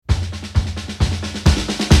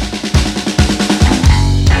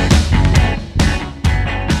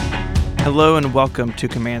Hello and welcome to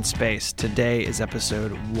Command Space. Today is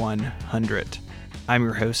episode 100. I'm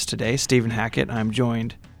your host today, Stephen Hackett. I'm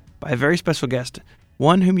joined by a very special guest,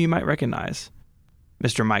 one whom you might recognize,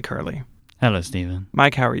 Mr. Mike Hurley. Hello, Stephen.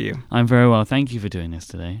 Mike, how are you? I'm very well. Thank you for doing this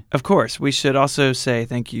today. Of course. We should also say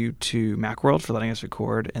thank you to Macworld for letting us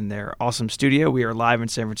record in their awesome studio. We are live in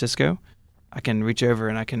San Francisco. I can reach over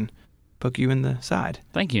and I can poke you in the side.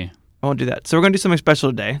 Thank you. I won't do that. So we're going to do something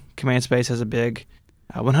special today. Command Space has a big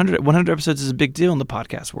 100 episodes is a big deal in the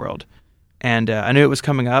podcast world. And I knew it was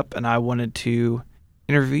coming up, and I wanted to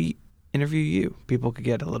interview you. People could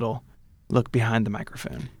get a little look behind the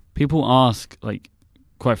microphone. People ask,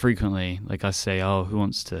 quite frequently, I say,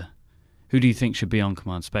 who do you think should be on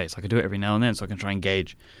Command Space? I do it every now and then so I can try and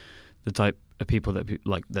gauge the type of people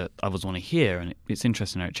that others want to hear, and it's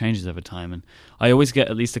interesting how it changes over time. And I always get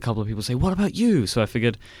at least a couple of people say, what about you? So I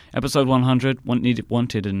figured episode 100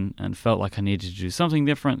 wanted and felt like I needed to do something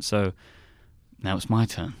different, so now it's my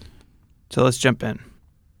turn. So let's jump in.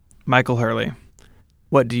 Michael Hurley,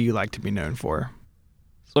 what do you like to be known for?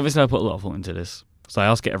 So obviously I put a lot of thought into this, so I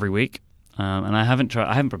ask it every week, and I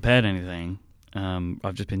haven't prepared anything.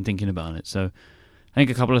 I've just been thinking about it. So I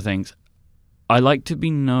think a couple of things. I like to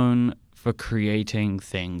be known for creating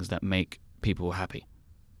things that make people happy.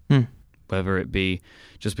 Whether it be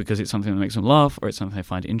just because it's something that makes them laugh, or it's something they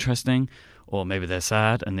find interesting, or maybe they're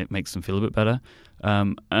sad and it makes them feel a bit better.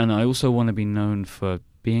 And I also want to be known for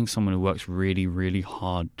being someone who works really, really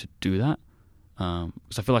hard to do that.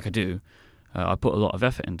 Because I feel like I do. I put a lot of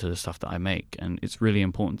effort into the stuff that I make, and it's really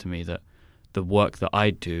important to me that the work that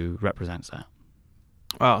I do represents that.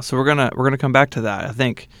 Wow, so we're gonna come back to that. I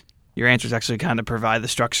think your answers actually kind of provide the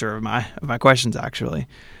structure of my questions, actually.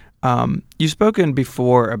 You've spoken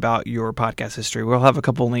before about your podcast history. We'll have a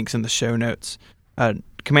couple links in the show notes.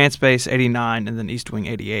 Command Space 89 and then East Wing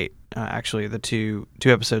 88, actually the two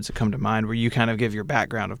episodes that come to mind where you kind of give your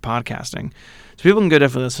background of podcasting. So people can go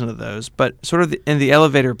definitely listen to those. But sort of in the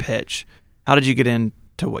elevator pitch, how did you get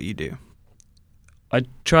into what you do? I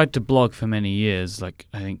tried to blog for many years, like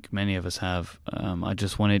I think many of us have.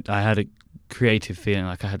 I had a creative feeling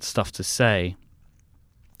like I had stuff to say,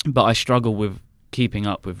 but I struggle with keeping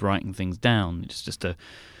up with writing things down. It's just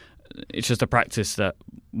a practice that,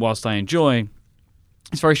 whilst I enjoy,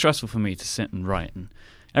 it's very stressful for me to sit and write. And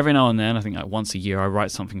every now and then, I think once a year, I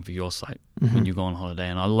write something for your site when you go on holiday,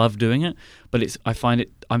 and I love doing it. But I find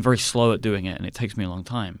I'm very slow at doing it, and it takes me a long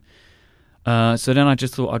time. So then I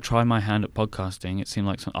just thought I'd try my hand at podcasting. It seemed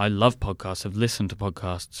like I love podcasts. I've listened to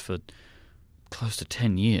podcasts for close to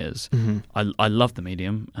 10 years. I love the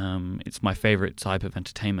medium. It's my favorite type of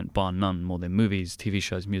entertainment, bar none, more than movies, TV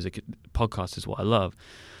shows, music. Podcast is what I love.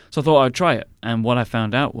 So I thought I'd try it. And what I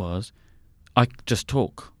found out was I just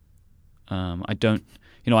talk. I don't,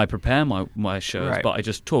 I prepare my shows, right, but I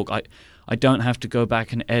just talk. I don't have to go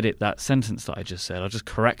back and edit that sentence that I just said. I'll just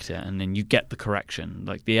correct it, and then you get the correction.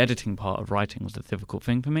 Like the editing part of writing was the difficult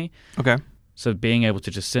thing for me. Okay. So being able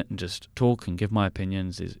to just sit and just talk and give my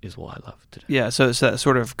opinions is what I love to do. Yeah, so that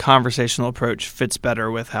sort of conversational approach fits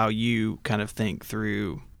better with how you kind of think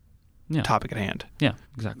through the topic at hand. Yeah,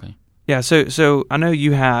 exactly. Yeah, so I know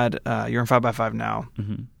you had, you're on 5x5 now,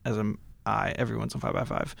 as am I. Everyone's on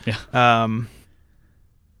 5x5. Yeah.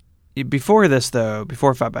 Before this, though,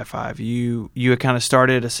 before 5x5, you had kind of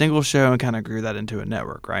started a single show and kind of grew that into a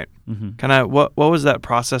network, right? Kind of what was that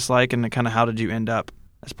process like, and kind of how did you end up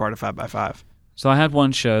as part of 5x5? So I had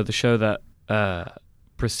one show, the show that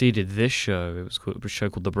preceded this show. It was a show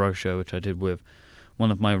called The Bro Show, which I did with one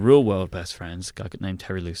of my real-world best friends, a guy named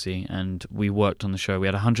Terry Lucy, and we worked on the show. We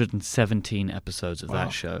had 117 episodes of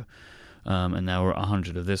that show, and now we're at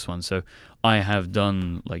 100 of this one. So I have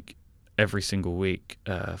done, every single week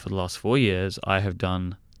for the last 4 years, I have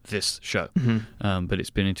done this show. But it's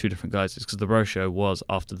been in two different guises, because The Bro Show was,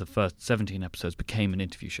 after the first 17 episodes, became an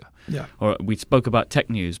interview show. Yeah. Or we spoke about tech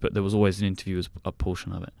news, but there was always an interview as a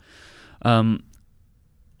portion of it.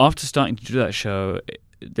 After starting to do that show,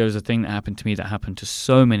 there was a thing that happened to me that happened to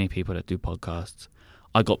so many people that do podcasts.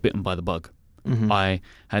 I got bitten by the bug. I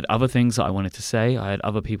had other things that I wanted to say. I had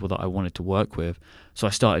other people that I wanted to work with. So I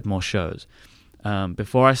started more shows.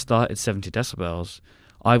 Before I started 70 Decibels,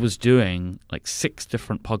 I was doing 6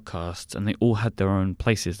 different podcasts, and they all had their own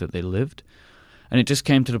places that they lived. And it just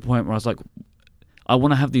came to the point where I was like, I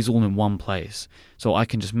want to have these all in one place so I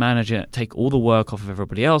can just manage it, take all the work off of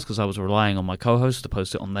everybody else, because I was relying on my co-hosts to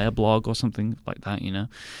post it on their blog or something like that, And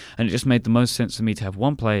it just made the most sense for me to have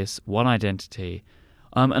one place, one identity.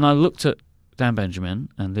 And I looked at Dan Benjamin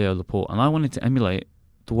and Leo Laporte, and I wanted to emulate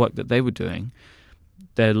the work that they were doing.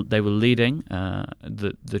 they were leading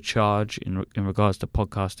the charge in regards to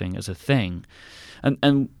podcasting as a thing,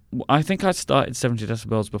 and I think I started 70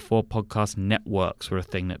 Decibels before podcast networks were a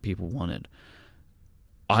thing that people wanted.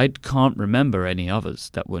 I can't remember any others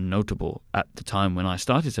that were notable at the time when I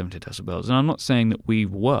started 70 Decibels, and I'm not saying that we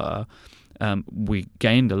were. We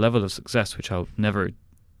gained a level of success which I never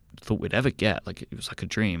thought we'd ever get. Like, it was like a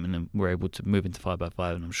dream, and then we're able to move into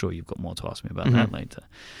 5x5, and I'm sure you've got more to ask me about that later.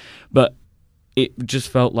 But it just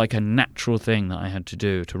felt like a natural thing that I had to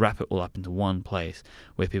do to wrap it all up into one place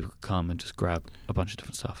where people could come and just grab a bunch of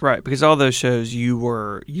different stuff. Right, because all those shows, you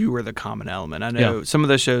were the common element. I know some of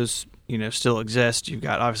those shows, still exist. You've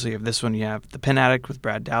got, obviously, of this one, you have The Pen Addict with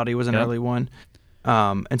Brad Dowdy was an early one.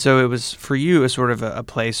 And so it was, for you, a sort of a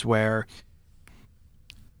place where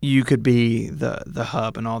you could be the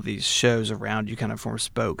hub, and all these shows around you kind of form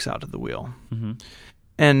spokes out of the wheel. Mm-hmm.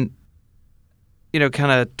 And,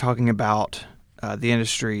 kind of talking about the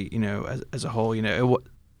industry, as a whole,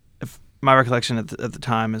 if my recollection at the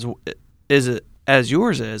time is it as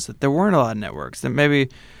yours is, that there weren't a lot of networks. That maybe a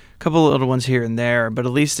couple of little ones here and there, but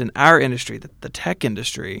at least in our industry, the tech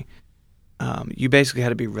industry, you basically had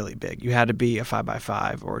to be really big. You had to be a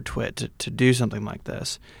 5x5 or a Twit to do something like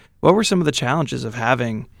this. What were some of the challenges of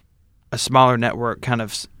having a smaller network kind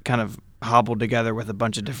of hobbled together with a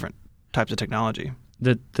bunch of different types of technology?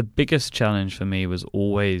 The biggest challenge for me was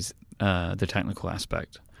always the technical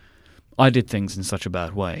aspect. I did things in such a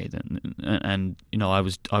bad way, and I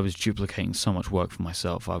was duplicating so much work for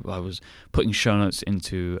myself. I was putting show notes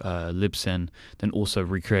into Libsyn, then also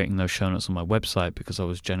recreating those show notes on my website because I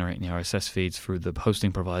was generating the RSS feeds through the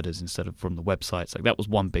hosting providers instead of from the websites. Like, that was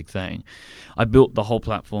one big thing. I built the whole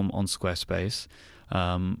platform on Squarespace,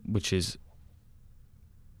 which is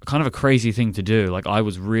kind of a crazy thing to do. Like, I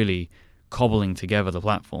was really cobbling together the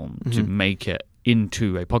platform to make it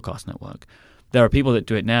into a podcast network. There are people that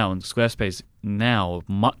do it now, and Squarespace now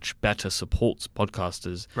much better supports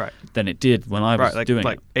podcasters than it did when I was doing it.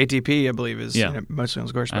 Like ATP, I believe, is mostly on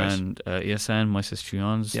Squarespace. And ESN, My Sister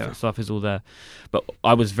John's stuff is all there. But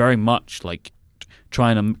I was very much like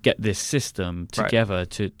trying to get this system together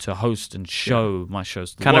to host and show my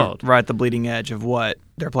shows to the world. Kind of right at the bleeding edge of what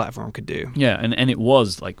their platform could do. Yeah, and it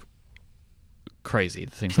was like crazy,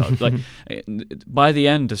 the things like by the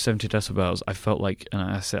end of 70 Decibels, I felt like, and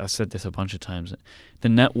I said this a bunch of times, the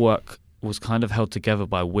network was kind of held together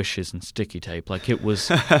by wishes and sticky tape. Like, it was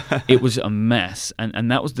a mess, and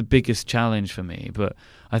that was the biggest challenge for me. But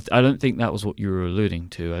I don't think that was what you were alluding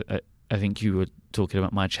to. I think you were talking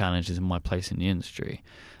about my challenges and my place in the industry,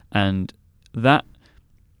 and that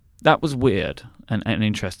was weird and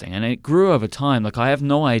interesting, and it grew over time. Like, I have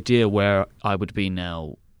no idea where I would be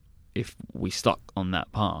now if we stuck on that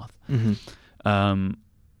path.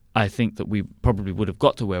 I think that we probably would have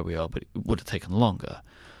got to where we are, but it would have taken longer.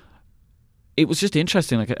 It was just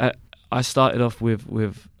interesting. Like, I started off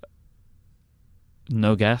with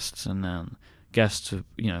no guests, and then guests who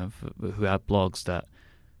had blogs that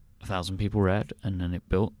 1,000 people read, and then it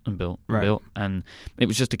built and built and built, and it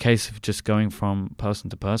was just a case of just going from person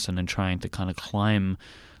to person and trying to kind of climb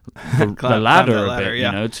the ladder a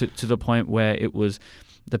bit, to the point where it was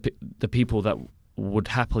the people that would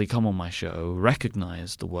happily come on my show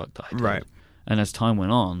recognized the work that I did. Right. And as time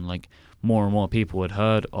went on, like, more and more people had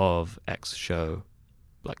heard of X show,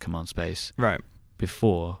 like Command Space,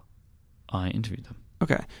 before I interviewed them.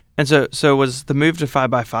 Okay. And so was the move to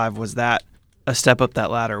 5x5, was that a step up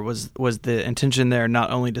that ladder? Was the intention there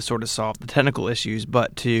not only to sort of solve the technical issues,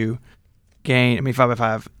 but to gain,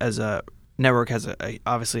 5x5 as a network has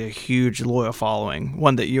obviously a huge loyal following,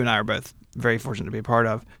 one that you and I are both very fortunate to be a part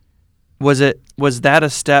of. Was that a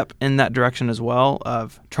step in that direction as well,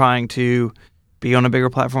 of trying to be on a bigger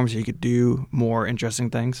platform so you could do more interesting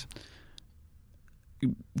things?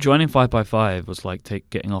 Joining 5x5 was like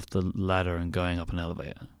getting off the ladder and going up an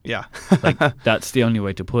elevator. Yeah. Like, that's the only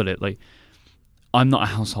way to put it. Like, I'm not a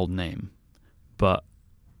household name, but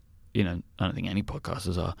I don't think any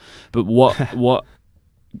podcasters are. But what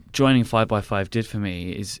joining 5x5 did for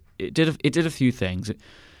me is it did a few things.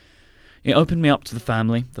 It opened me up to the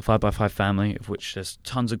family, the 5x5 family, of which there's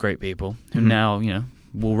tons of great people who now,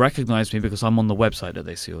 will recognize me because I'm on the website that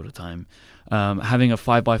they see all the time. Having a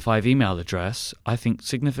 5x5 email address, I think,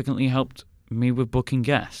 significantly helped me with booking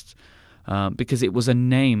guests because it was a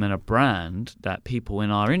name and a brand that people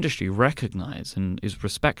in our industry recognize and is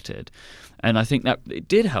respected. And I think that it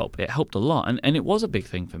did help. It helped a lot. And it was a big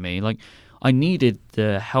thing for me. Like, I needed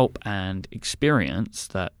the help and experience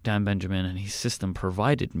that Dan Benjamin and his system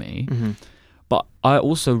provided me, but I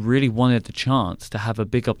also really wanted the chance to have a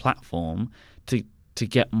bigger platform to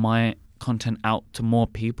get my content out to more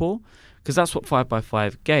people, because that's what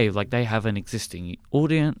 5x5 gave. Like, they have an existing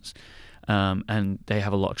audience, and they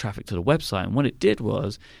have a lot of traffic to the website. And what it did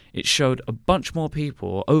was it showed a bunch more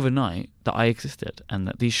people overnight that I existed and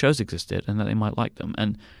that these shows existed and that they might like them.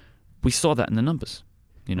 And we saw that in the numbers.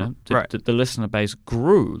 You know, the listener base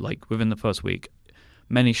grew like within the first week.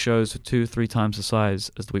 Many shows were 2-3 times the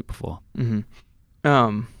size as the week before.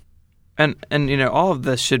 Mm-hmm. And you know, all of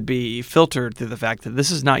this should be filtered through the fact that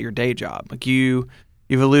this is not your day job. Like you've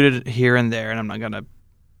alluded here and there, and I'm not going to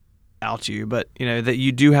out you, but you know that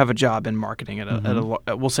you do have a job in marketing at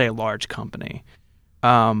a we'll say a large company.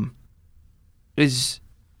 Is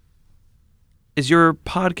your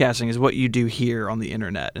podcasting is what you do here on the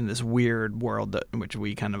internet in this weird world in which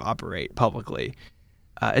we kind of operate publicly?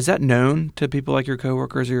 Is that known to people like your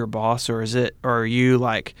coworkers or your boss, or are you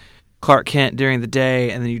like Clark Kent during the day,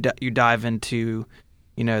 and then you dive into,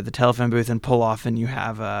 you know, the telephone booth and pull off, and you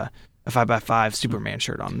have a 5x5 Superman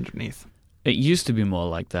shirt on underneath? It used to be more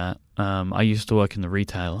like that. I used to work in the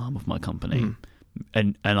retail arm of my company,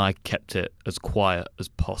 and I kept it as quiet as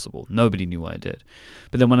possible. Nobody knew what I did.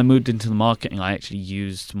 But then when I moved into the marketing, I actually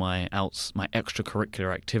used my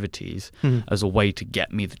extracurricular activities as a way to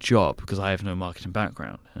get me the job, because I have no marketing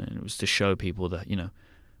background, and it was to show people that, you know,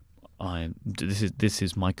 this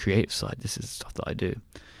is my creative side. This is stuff that I do.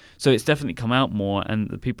 So it's definitely come out more, and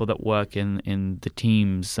the people that work in the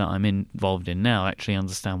teams that I'm involved in now actually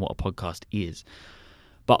understand what a podcast is.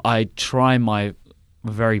 But I try my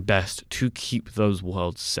very best to keep those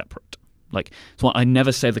worlds separate. Like, so I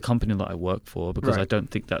never say the company that I work for, because I don't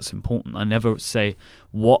think that's important. I never say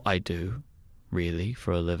what I do, really,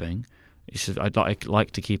 for a living. It's just, I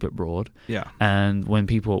like to keep it broad. Yeah. And when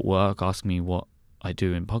people at work ask me what I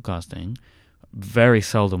do in podcasting, very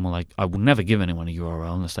seldom I will never give anyone a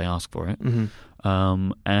URL unless they ask for it.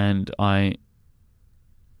 And I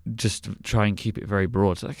just try and keep it very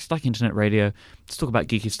broad. So it's like internet radio. Let's talk about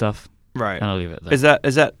geeky stuff. Right. And I'll leave it there.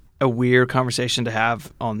 Is that a weird conversation to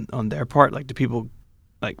have on their part? Like, do people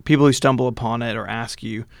who stumble upon it or ask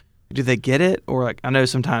you, do they get it? Or like, I know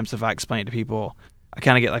sometimes if I explain it to people, I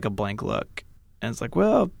kind of get like a blank look, and it's like,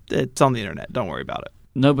 well, it's on the internet. Don't worry about it.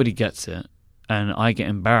 Nobody gets it, and I get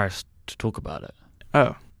embarrassed to talk about it.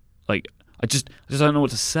 Oh, like I just don't know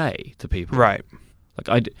what to say to people. Right.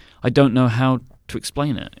 Like I don't know how to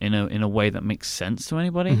explain it in a way that makes sense to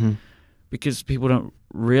anybody, because people don't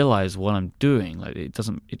realize what I'm doing. Like it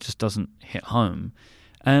just doesn't hit home,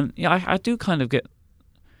 and yeah, I do kind of get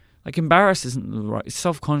like embarrassed. Isn't the right? It's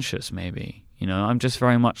self-conscious maybe. You know, I'm just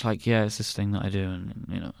very much like, yeah, it's this thing that I do, and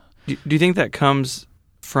you know. Do you think that comes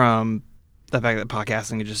from the fact that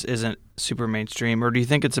podcasting just isn't super mainstream, or do you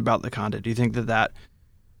think it's about the content? Do you think that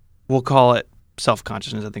we'll call it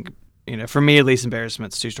self-consciousness? I think, you know, for me at least,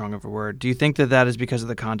 embarrassment's too strong of a word. Do you think that is because of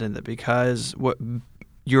the content, that because what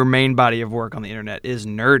your main body of work on the internet is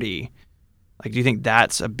nerdy? Like, do you think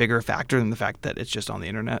that's a bigger factor than the fact that it's just on the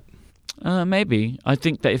internet? Maybe. I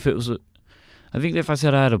think that if I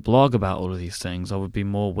said I had a blog about all of these things, I would be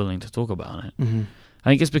more willing to talk about it. I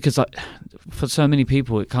think it's because for so many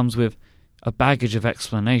people, it comes with a baggage of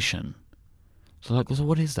explanation. So like, so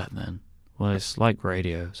what is that then? Well, it's like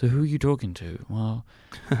radio. So who are you talking to? Well,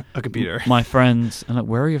 a computer. My friends. And like,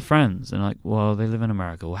 where are your friends? And like, well, they live in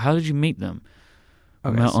America. Well, how did you meet them?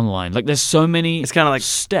 Okay. Met online. Like, there's so many it's kind of like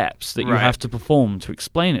steps that you have to perform to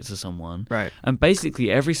explain it to someone. Right. And basically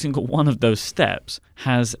every single one of those steps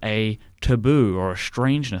has a taboo or a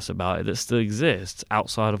strangeness about it that still exists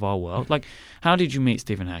outside of our world. Like, how did you meet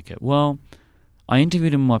Stephen Hackett? Well, I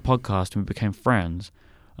interviewed him on my podcast and we became friends.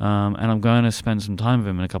 And I'm going to spend some time with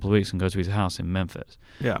him in a couple of weeks and go to his house in Memphis.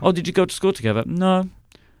 Yeah. Oh, did you go to school together? No.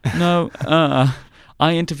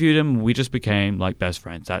 I interviewed him. We just became like best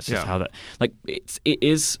friends. That's just how that. Like it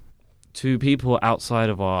is to people outside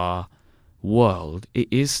of our world. It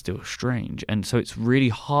is still strange, and so it's really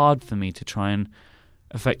hard for me to try and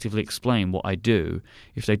effectively explain what I do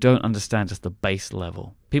if they don't understand just the base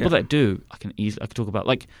level. People that do, I can talk about.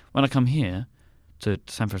 Like when I come here to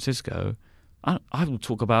San Francisco, I will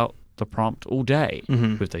talk about the prompt all day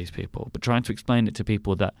with these people. But trying to explain it to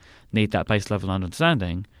people that need that base level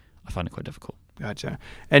understanding, I find it quite difficult. Gotcha.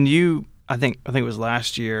 And you, I think it was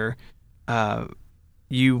last year,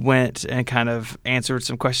 you went and kind of answered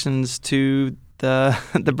some questions to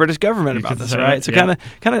the British government about this, right? So kind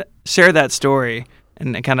of share that story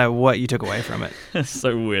and kind of what you took away from it. It's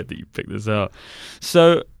so weird that you picked this out.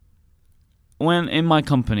 So when in my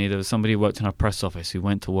company, there was somebody who worked in our press office who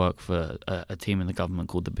went to work for a team in the government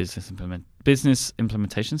called the Business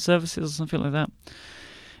Implementation Services or something like that.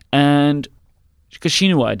 And because she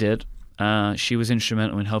knew what I did, she was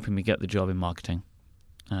instrumental in helping me get the job in marketing.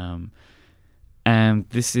 And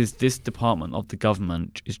this department of the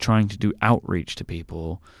government is trying to do outreach to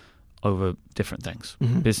people over different things,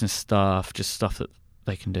 business stuff, just stuff that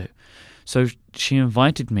they can do. So she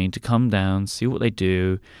invited me to come down, see what they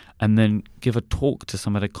do, and then give a talk to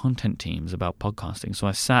some of the content teams about podcasting. So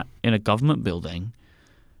I sat in a government building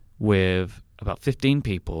with about 15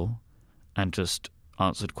 people and just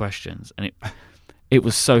answered questions. And it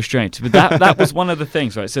was so strange. But that was one of the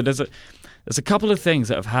things, right? So there's a couple of things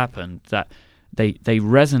that have happened that they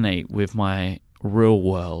resonate with my real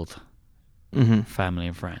world family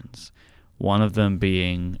and friends. One of them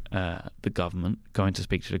being the government, going to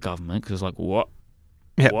speak to the government, because like, what?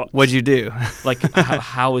 Yeah, what'd you do? Like,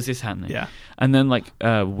 how is this happening? Yeah. And then like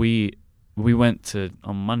we went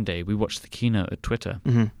on Monday, we watched the keynote at Twitter.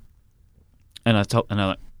 And I'm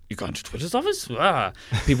like, you're going to Twitter's office? Ah.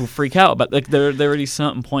 People freak out, but like there are these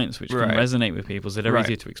certain points which can resonate with people, so they're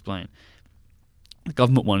easier to explain. The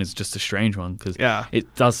government one is just a strange one because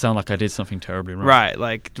it does sound like I did something terribly wrong. Right,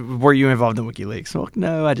 like, were you involved in WikiLeaks? Well,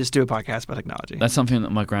 no, I just do a podcast about technology. That's something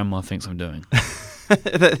that my grandma thinks I'm doing.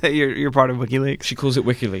 You're part of WikiLeaks? She calls it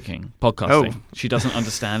WikiLeaking, podcasting. Oh. She doesn't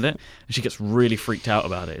understand it, and she gets really freaked out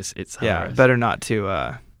about it. It's hilarious. Better not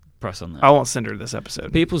to press on that. I won't send her this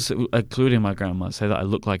episode. People, including my grandma, say that I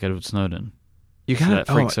look like Edward Snowden. You kind of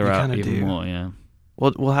freaks her out even more. Yeah.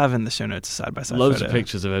 We'll have in the show notes a side-by-side loads photo. of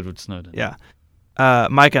pictures of Edward Snowden. Yeah.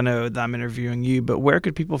 Mike, I know that I'm interviewing you, but where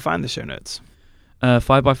could people find the show notes?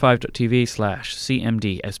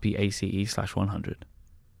 5by5.tv/CMDSPACE/100.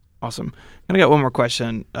 Awesome. I'm going to get one more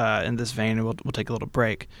question in this vein, and we'll take a little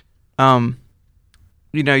break. You've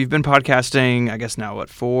been podcasting, I guess now,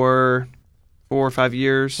 4 or 5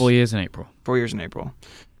 years? 4 years in April. 4 years in April.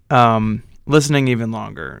 Listening even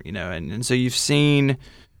longer, and so you've seen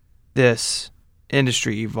this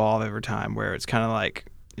industry evolve over time where it's kind of like,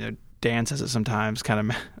 Dan says it sometimes, kind of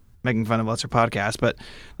making fun of Let's Our Podcast, but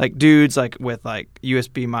like dudes like with like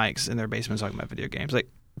USB mics in their basements talking about video games. Like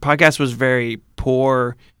podcast was very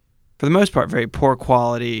poor, for the most part, very poor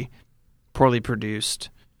quality, poorly produced,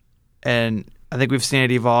 and I think we've seen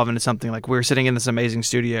it evolve into something like we're sitting in this amazing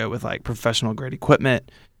studio with like professional grade equipment.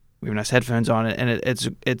 We have nice headphones on it, and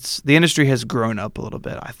it's the industry has grown up a little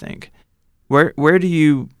bit. I think. Where do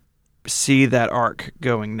you see that arc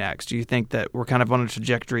going next? Do you think that we're kind of on a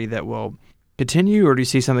trajectory that will continue, or do you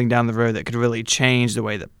see something down the road that could really change the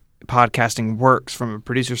way that podcasting works from a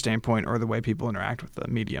producer standpoint or the way people interact with the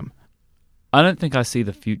medium? I don't think I see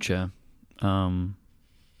the future. I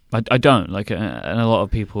don't. Like, and a lot of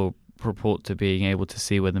people purport to being able to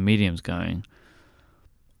see where the medium's going.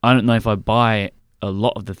 I don't know if I buy a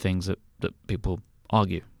lot of the things that people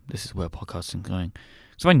argue. This is where podcasting's going.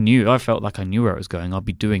 So I felt like I knew where it was going. I'll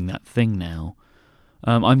be doing that thing now.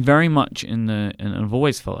 I'm very much and I've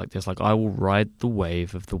always felt like this. Like I will ride the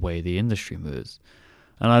wave of the way the industry moves,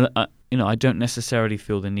 and I don't necessarily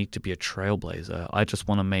feel the need to be a trailblazer. I just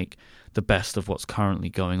want to make the best of what's currently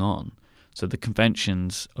going on. So the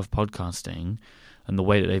conventions of podcasting and the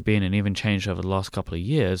way that they've been and even changed over the last couple of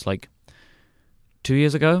years. Like 2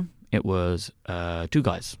 years ago, it was 2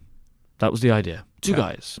 guys. That was the idea. 2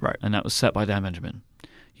 guys, right? And that was set by Dan Benjamin.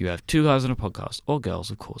 You have 2 guys on a podcast, or girls,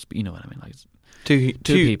 of course, but you know what I mean. Like two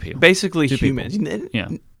people, basically two humans.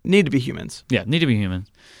 Need to be humans. Yeah, need to be humans.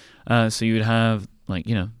 So you would have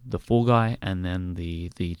the fall guy and then the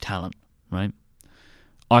talent, right?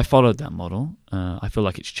 I followed that model. I feel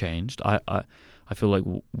like it's changed. I feel like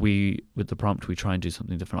with the prompt, we try and do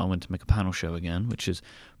something different. I went to make a panel show again, which is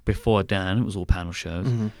before Dan. It was all panel shows.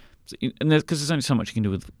 Mm-hmm. And because there's only so much you can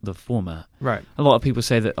do with the format. Right. A lot of people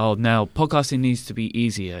say that, now podcasting needs to be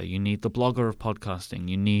easier. You need the blogger of podcasting.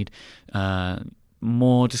 You need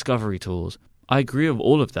more discovery tools. I agree with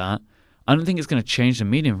all of that. I don't think it's going to change the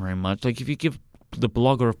medium very much. Like if you give the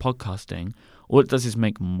blogger of podcasting, all it does is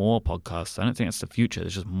make more podcasts. I don't think that's the future.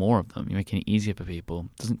 There's just more of them. You're making it easier for people.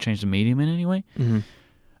 It doesn't change the medium in any way. Mm-hmm.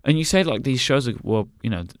 And you say like these shows are,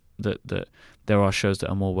 that there are shows that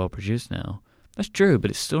are more well produced now. That's true, but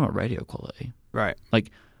it's still not radio quality. Right. Like,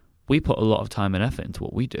 we put a lot of time and effort into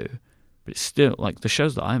what we do, but it's still, like, the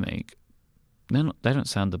shows that I make, they don't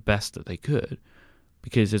sound the best that they could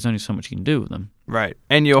because there's only so much you can do with them. Right.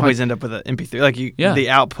 And you always end up with an MP3. Like, the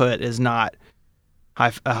output is not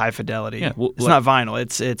a high fidelity. Yeah, it's not vinyl.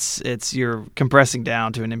 It's you're compressing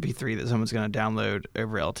down to an MP3 that someone's going to download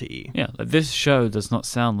over LTE. Yeah. Like this show does not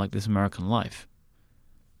sound like This American Life,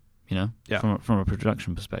 Yeah. From a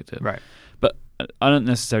production perspective. Right. But I don't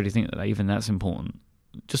necessarily think that even that's important.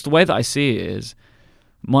 Just the way that I see it is,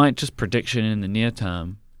 my just prediction in the near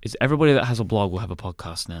term is everybody that has a blog will have a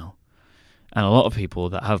podcast now. And a lot of people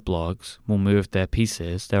that have blogs will move their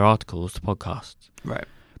pieces, their articles to podcasts. Right.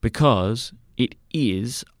 Because it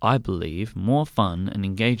is, I believe, more fun and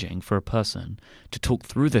engaging for a person to talk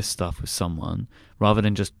through this stuff with someone rather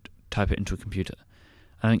than just type it into a computer.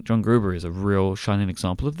 I think John Gruber is a real shining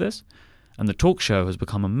example of this, and the talk show has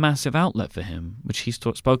become a massive outlet for him, which he's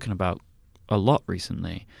spoken about a lot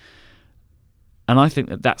recently. And I think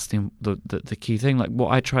that that's the key thing. Like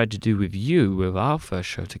what I tried to do with you with our first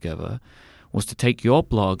show together was to take your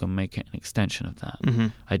blog and make it an extension of that. Mm-hmm.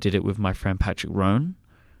 I did it with my friend Patrick Rohn.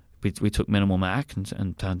 We took Minimal Mac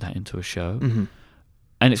and turned that into a show. Mm-hmm.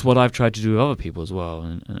 And it's what I've tried to do with other people as well.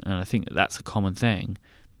 And I think that's a common thing.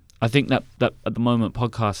 I think that at the moment,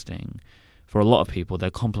 podcasting, for a lot of people,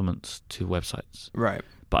 they're complements to websites. Right.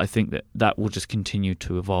 But I think that will just continue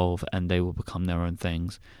to evolve and they will become their own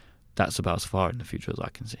things. That's about as far in the future as I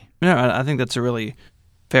can see. No, I think that's a really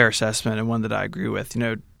fair assessment and one that I agree with.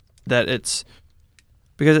 That it's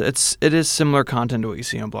because it is similar content to what you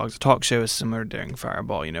see on blogs. The talk show is similar to Daring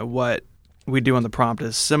Fireball. What we do on the prompt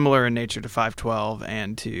is similar in nature to 512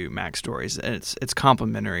 and to Mac Stories, and it's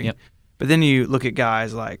complementary. Yep. But then you look at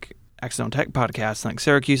guys like Accidental Tech Podcasts, like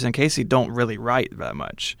Syracuse and Casey, don't really write that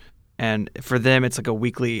much, and for them, it's like a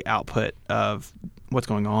weekly output of what's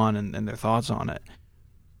going on and their thoughts on it.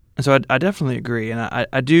 And so I definitely agree, and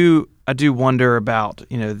I do wonder about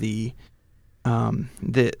the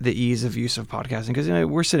ease of use of podcasting, because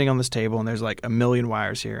we're sitting on this table and there's like a million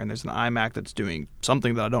wires here, and there's an iMac that's doing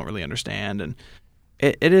something that I don't really understand, and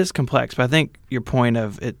it is complex. But I think your point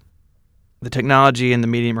of it, the technology and the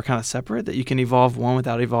medium are kind of separate, that you can evolve one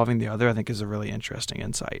without evolving the other, I think is a really interesting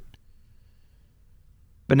insight.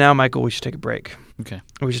 But now, Michael, we should take a break. Okay.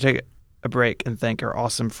 We should take a break and thank our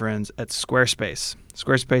awesome friends at Squarespace.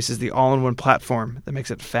 Squarespace is the all-in-one platform that makes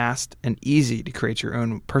it fast and easy to create your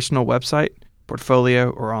own personal website, portfolio,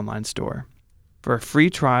 or online store. For a free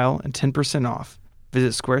trial and 10% off,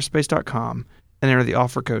 visit squarespace.com and enter the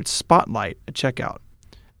offer code SPOTLIGHT at checkout.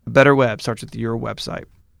 A better web starts with your website.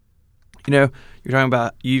 You're talking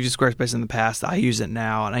about you used Squarespace in the past. I use it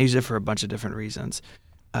now, and I use it for a bunch of different reasons.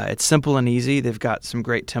 It's simple and easy. They've got some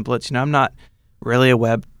great templates. I'm not really a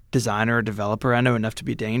web designer or developer. I know enough to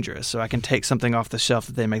be dangerous, so I can take something off the shelf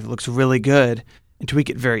that they make that looks really good and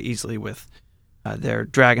tweak it very easily with their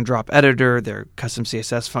drag and drop editor, their custom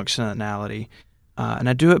CSS functionality. And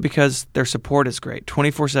I do it because their support is great.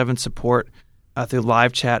 24/7 support through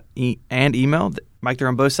live chat and email. Mike, they're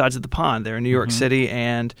on both sides of the pond. They're in New York City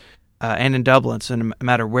and in Dublin. So no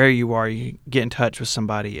matter where you are, you can get in touch with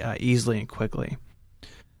somebody easily and quickly.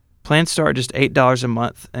 Plans start just $8 a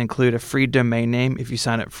month and include a free domain name if you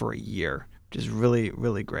sign up for a year, which is really,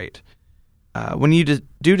 really great. When you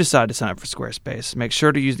do decide to sign up for Squarespace, make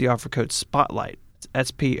sure to use the offer code SPOTLIGHT,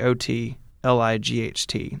 SPOTLIGHT,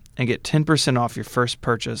 and get 10% off your first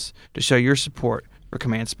purchase to show your support for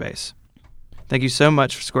CommandSpace. Thank you so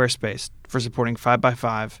much for Squarespace for supporting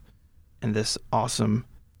 5x5 and this awesome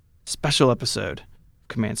special episode of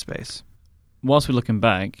CommandSpace. Whilst we're looking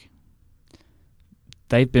back,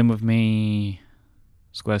 they've been with me.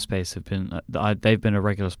 Squarespace they've been a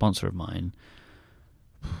regular sponsor of mine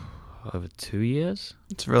over 2 years.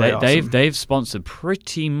 It's really awesome. They've sponsored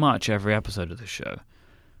pretty much every episode of the show.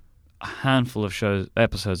 A handful of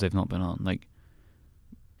episodes they've not been on. Like,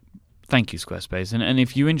 thank you, Squarespace. And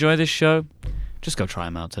if you enjoy this show, just go try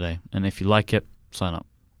them out today. And if you like it, sign up.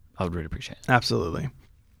 I would really appreciate it. Absolutely.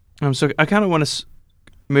 So I kind of want to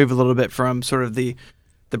move a little bit from sort of the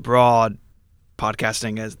broad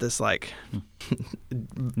podcasting as this like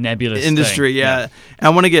nebulous industry, thing. yeah. And I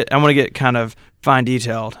want to get kind of fine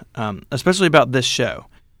detailed, especially about this show.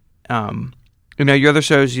 Your other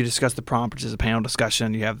shows, you discuss the prompt, which is a panel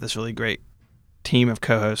discussion. You have this really great team of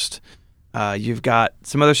co-hosts. You've got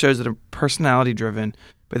some other shows that are personality driven,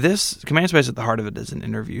 but this CommandSpace at the heart of it is an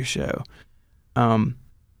interview show.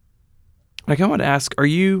 Like, I want to ask, are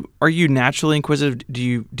you naturally inquisitive? Do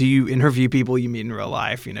you interview people you meet in real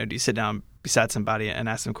life? Do you sit down beside somebody and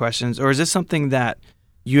ask them questions, or is this something that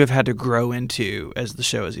you have had to grow into as the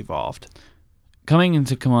show has evolved? Coming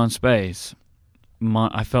into CommandSpace,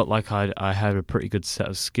 I felt like I had a pretty good set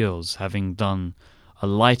of skills, having done a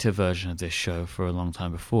lighter version of this show for a long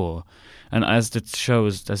time before, and as this show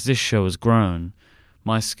has grown,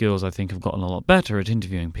 my skills, I think, have gotten a lot better at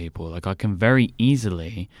interviewing people. Like, I can very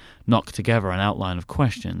easily knock together an outline of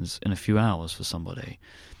questions in a few hours for somebody.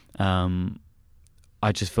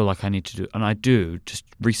 I just feel like I need to do, and I do, just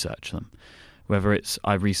research them. Whether it's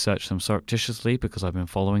I research them surreptitiously because I've been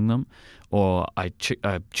following them, or I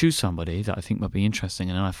choose somebody that I think might be interesting,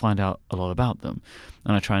 and then I find out a lot about them.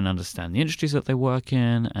 And I try and understand the industries that they work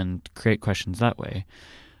in and create questions that way.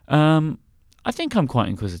 I think I'm quite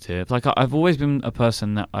inquisitive. Like, I've always been a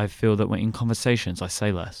person that I feel that when in conversations I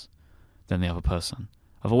say less. than the other person.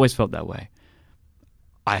 I've always felt that way.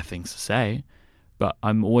 I have things to say, but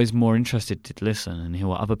I'm always more interested to listen and hear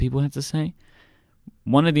what other people have to say.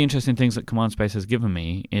 One of the interesting things that Command Space has given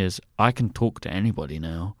me is I can talk to anybody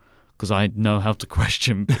now because I know how to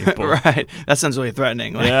question people. Right. That sounds really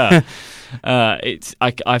threatening. Yeah.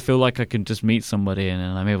 I feel like I can just meet somebody and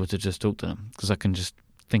then I'm able to just talk to them because I can just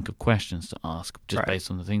think of questions to ask just based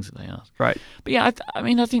on the things that they ask. Right. But yeah,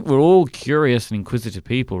 I think we're all curious and inquisitive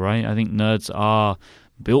people, right? I think nerds are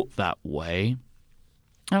built that way.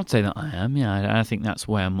 I would say that I am, yeah. I think that's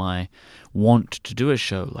where my want to do a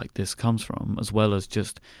show like this comes from, as well as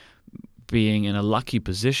just being in a lucky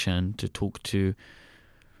position to talk to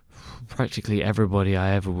practically everybody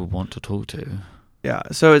I ever would want to talk to. Yeah.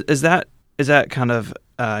 So is that kind of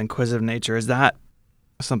inquisitive nature? Is that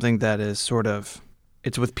something that is sort of,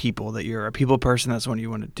 it's with people, that you're a people person, that's what you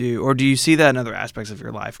want to do? Or do you see that in other aspects of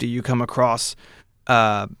your life? Do you come across,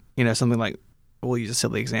 something like, we'll use a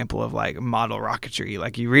silly example of like model rocketry.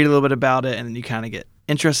 Like you read a little bit about it and then you kind of get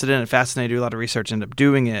interested in it, fascinated, do a lot of research, end up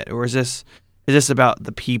doing it. Or is this about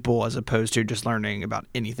the people as opposed to just learning about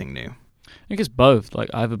anything new? I think it's both. Like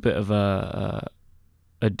I have a bit of a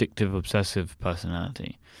addictive, obsessive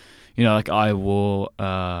personality. Like I will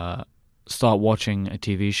start watching a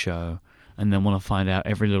TV show and then want to find out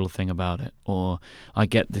every little thing about it. Or I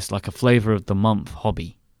get this like a flavor of the month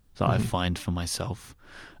hobby that I find for myself.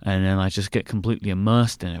 And then I just get completely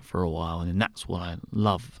immersed in it for a while, and then that's what I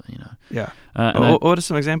love, Yeah. What are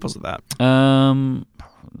some examples of that? I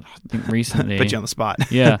think recently... Put you on the spot.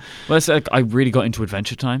 Yeah. Well, it's like I really got into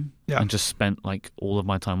Adventure Time and just spent like all of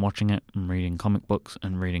my time watching it and reading comic books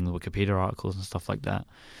and reading the Wikipedia articles and stuff like that.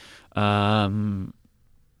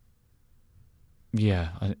 Yeah,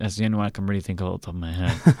 that's the only one I can really think of off the top of my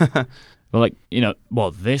head. But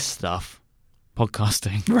this stuff...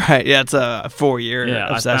 podcasting. Right, yeah, it's a 4-year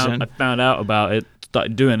obsession. I found out about it,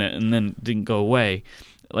 started doing it, and then didn't go away.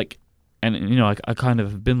 I kind of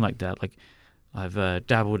have been like that. Like, I've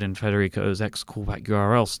dabbled in Federico's ex-callback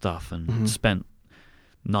URL stuff and spent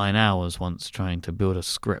 9 hours once trying to build a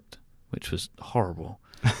script, which was horrible,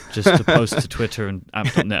 just to post to Twitter and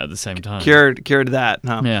app.net at the same time. Cured that,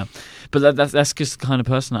 huh? Yeah, but that's just the kind of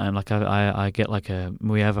person I am. Like, I get like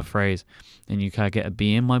we have a phrase, and you kind of get a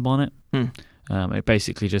bee in my bonnet. It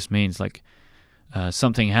basically just means like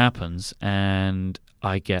something happens and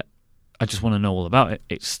I just want to know all about it.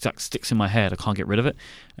 It sticks in my head. I can't get rid of it,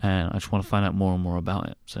 and I just want to find out more and more about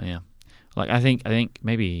it. So yeah, like I think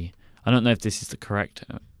maybe, I don't know if this is the correct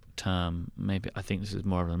term. Maybe I think this is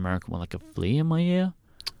more of an American one, like a flea in my ear.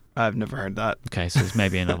 I've never heard that. Okay, so it's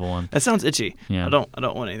maybe another one. That sounds itchy. Yeah, I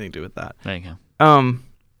don't want anything to do with that. There you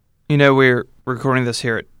go. We're recording this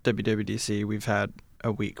here at WWDC. We've had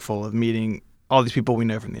a week full of meeting all these people we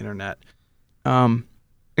know from the internet.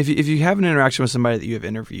 If you have an interaction with somebody that you have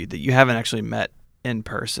interviewed that you haven't actually met in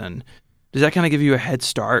person, does that kind of give you a head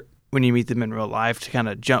start when you meet them in real life to kind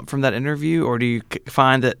of jump from that interview? Or do you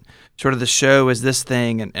find that sort of the show is this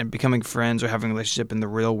thing and becoming friends or having a relationship in the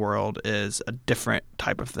real world is a different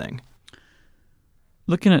type of thing?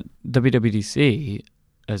 Looking at WWDC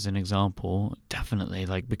as an example, definitely,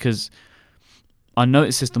 because I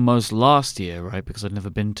noticed this the most last year, right? Because I'd never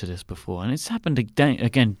been to this before. And it's happened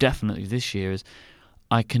again definitely this year, is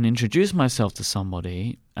I can introduce myself to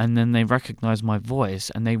somebody and then they recognize my voice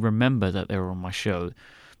and they remember that they were on my show.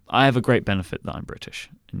 I have a great benefit that I'm British,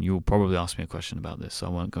 and you'll probably ask me a question about this, so I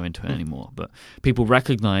won't go into it anymore. But people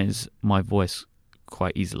recognize my voice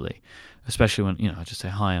quite easily, especially when I just say,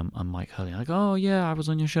 "Hi, I'm Mike Hurley." Like, "Oh yeah, I was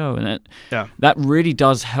on your show," and that really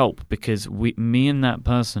does help because me and that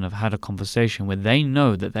person have had a conversation where they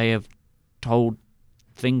know that they have told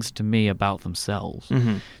things to me about themselves.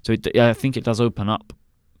 So I think it does open up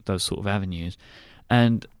those sort of avenues.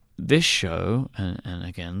 And this show, and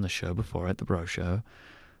again the show before it, the Bro Show,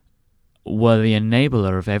 were the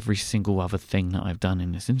enabler of every single other thing that I've done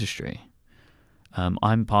in this industry.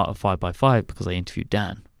 I'm part of 5x5 because I interviewed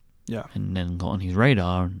Dan. Yeah. And then got on his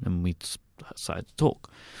radar and we decided to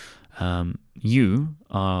talk. You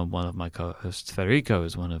are one of my co-hosts. Federico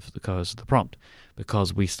is one of the co-hosts of The Prompt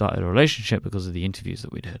because we started a relationship because of the interviews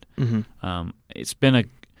that we did. It's been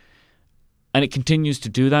and it continues to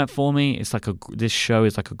do that for me. It's like this show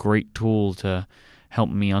is like a great tool to help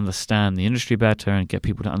me understand the industry better and get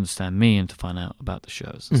people to understand me and to find out about the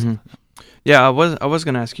shows. And stuff like that. Yeah, I was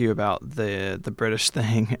going to ask you about the British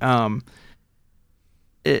thing.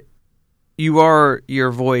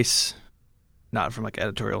 Your voice, not from like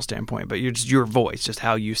editorial standpoint, but your voice, just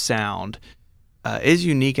how you sound, is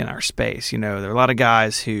unique in our space. There are a lot of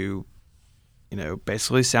guys who,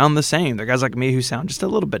 basically sound the same. There are guys like me who sound just a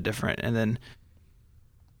little bit different, and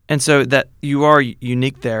And so that you are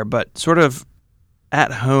unique there, but sort of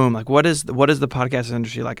at home, like what is the podcast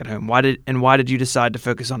industry like at home? Why did you decide to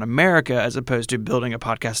focus on America as opposed to building a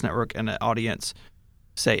podcast network and an audience,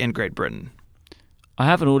 say, in Great Britain? I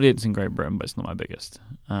have an audience in Great Britain, but it's not my biggest.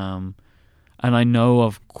 And I know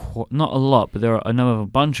of not a lot, but I know of a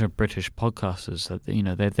bunch of British podcasters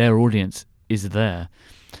that their audience is there.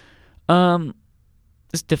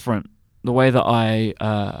 It's different. The way that I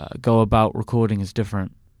go about recording is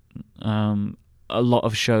different. A lot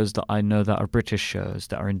of shows that I know that are British shows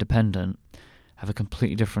that are independent have a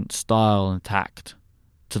completely different style and tact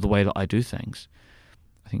to the way that I do things.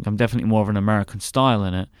 I think I'm definitely more of an American style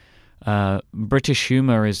in it. British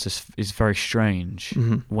humor is very strange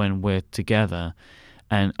when we're together,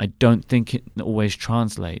 and I don't think it always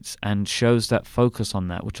translates. And shows that focus on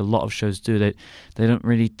that, which a lot of shows do, they don't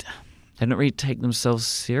really take themselves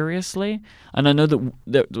seriously. And I know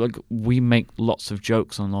that like we make lots of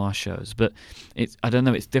jokes on our shows, but I don't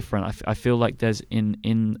know, it's different. I feel like there's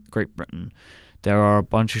in Great Britain, there are a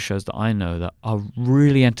bunch of shows that I know that are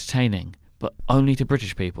really entertaining, but only to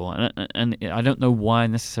British people. And I don't know why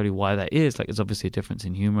that is. Like, there's obviously a difference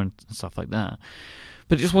in humor and stuff like that.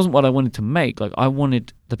 But it just wasn't what I wanted to make. Like, I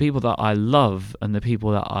wanted the people that I love and the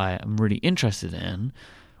people that I am really interested in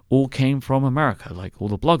all came from America, like all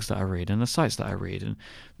the blogs that I read and the sites that I read, and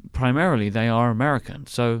primarily they are American.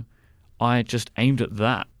 So I just aimed at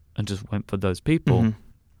that and just went for those people.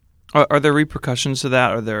 Are there repercussions to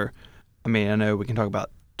that? I know we can talk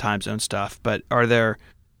about time zone stuff, but are there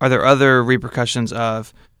other repercussions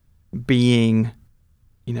of being,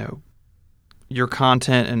 your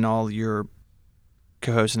content and all your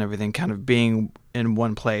co-hosts and everything kind of being in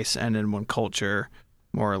one place and in one culture,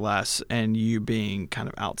 more or less, and you being kind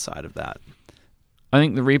of outside of that? I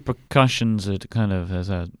think the repercussions are kind of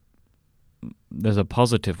there's a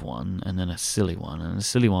positive one and then a silly one. And the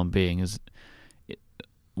silly one being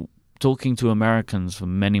talking to Americans for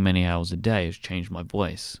many, many hours a day has changed my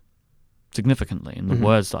voice significantly. And the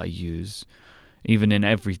words that I use, even in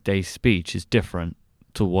everyday speech, is different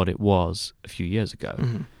to what it was a few years ago.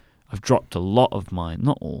 I've dropped a lot of mine,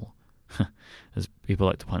 not all, as people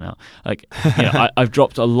like to point out. Like, I've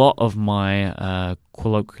dropped a lot of my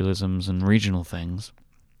colloquialisms and regional things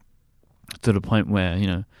to the point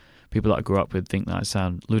where, people that I grew up with think that I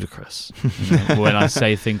sound ludicrous when I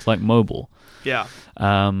say things like mobile. Yeah.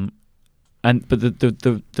 But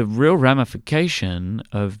the real ramification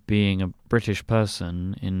of being a British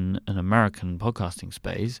person in an American podcasting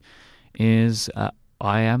space is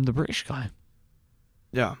I am the British guy.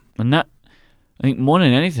 Yeah. And that, I think, more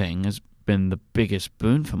than anything, has been the biggest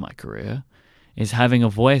boon for my career, is having a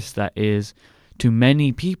voice that is, to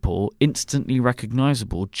many people, instantly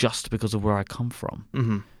recognizable just because of where I come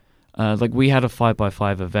from. Like, we had a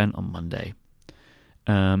 5x5 event on Monday,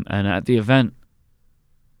 and at the event,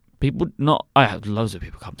 I had loads of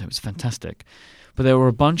people come to it. It was fantastic. But there were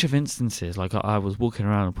a bunch of instances, like I was walking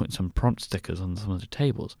around and putting some prompt stickers on some of the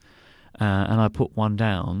tables, and I put one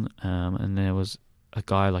down, and there was a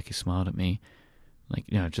guy, like, he smiled at me, like,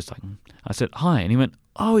 just like, I said, hi, and he went,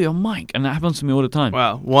 oh, you're Mike, and that happens to me all the time.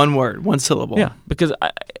 Wow, one word, one syllable. Yeah, because,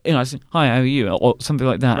 I said, hi, how are you, or something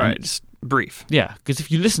like that. Right, just brief. Yeah, because if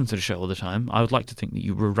you listen to the show all the time, I would like to think that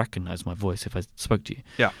you would recognize my voice if I spoke to you.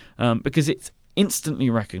 Yeah. Because it's instantly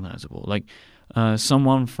recognizable. Like,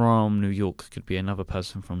 someone from New York could be another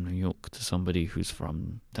person from New York to somebody who's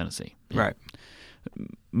from Tennessee. Right.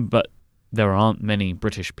 But there aren't many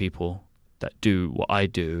British people that do what I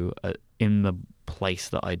do in the place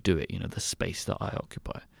that I do it, the space that I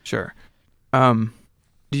occupy. Sure. Do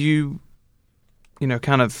you,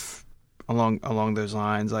 kind of along those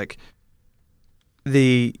lines, like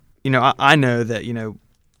I know that,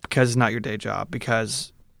 because it's not your day job,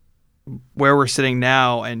 because where we're sitting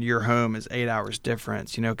now and your home is 8 hours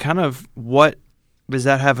difference, kind of what does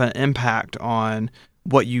that have an impact on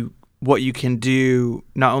what you can do,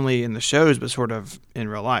 not only in the shows, but sort of in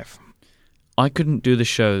real life? I couldn't do the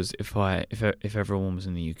shows if everyone was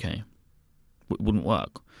in the UK. It wouldn't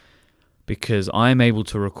work, because I'm able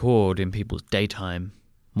to record in people's daytime,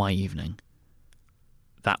 my evening.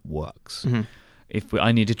 That works. If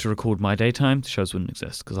I needed to record my daytime, the shows wouldn't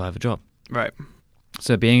exist because I have a job. Right.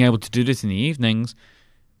 So being able to do this in the evenings,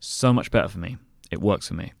 so much better for me. It works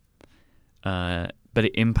for me. But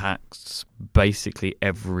it impacts basically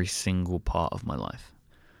every single part of my life.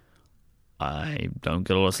 I don't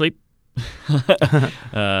get a lot of sleep.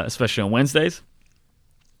 Especially on Wednesdays.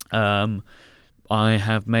 I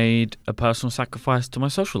have made a personal sacrifice to my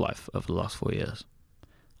social life over the last 4 years.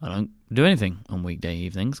 I don't do anything on weekday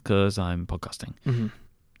evenings because I'm podcasting.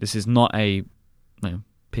 This is not a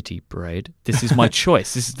pity parade. This is my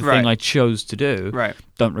choice. This is the thing I chose to do. Right.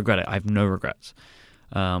 Don't regret it. I have no regrets.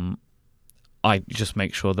 I just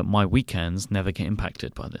make sure that my weekends never get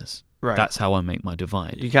impacted by this. Right. That's how I make my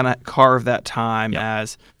divide. You kind of carve that time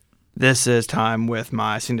as this is time with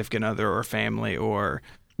my significant other or family, or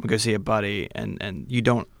I'm going to go see a buddy, and you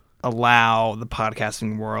don't allow the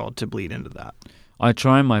podcasting world to bleed into that. I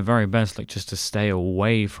try my very best, like, just to stay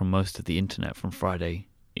away from most of the internet from Friday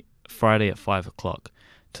at 5 o'clock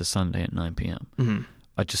to Sunday at 9 p.m. Mm-hmm.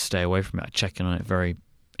 I just stay away from it. I check in on it very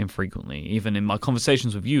infrequently. Even in my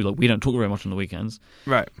conversations with you, like, we don't talk very much on the weekends.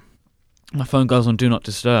 Right. My phone goes on Do Not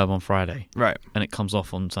Disturb on Friday. Right. And it comes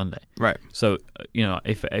off on Sunday. Right. So,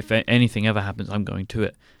 if anything ever happens, I'm going to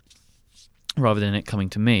it rather than it coming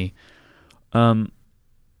to me.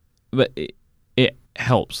 But it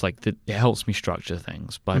helps. It helps me structure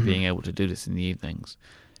things by being able to do this in the evenings.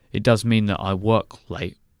 It does mean that I work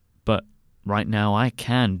late, but right now I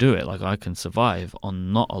can do it. Like, I can survive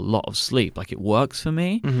on not a lot of sleep. Like, it works for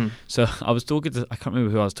me. Mm-hmm. So I can't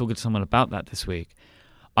remember who I was talking to someone about that this week.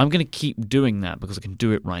 I'm going to keep doing that because I can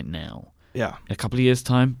do it right now. Yeah. In a couple of years'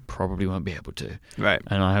 time, probably won't be able to. Right.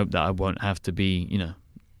 And I hope that I won't have to be,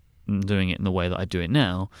 doing it in the way that I do it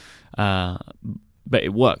now. But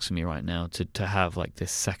it works for me right now to have, like,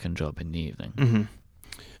 this second job in the evening.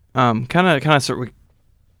 Mm-hmm. Kind of sort of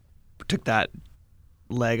took that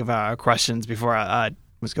leg of our questions before I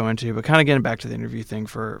was going to, but kind of getting back to the interview thing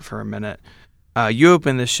for a minute. You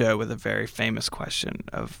opened this show with a very famous question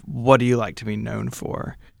of what do you like to be known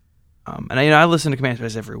for? And I listen to Command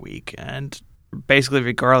Space every week, and basically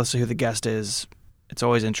regardless of who the guest is, it's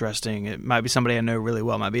always interesting. It might be somebody I know really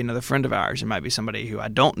well. It might be another friend of ours. It might be somebody who I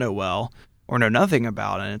don't know well or know nothing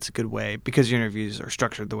about, and it's a good way, because your interviews are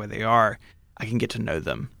structured the way they are, I can get to know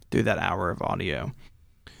them through that hour of audio.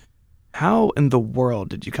 How in the world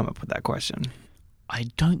did you come up with that question? I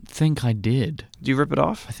don't think I did. Did you rip it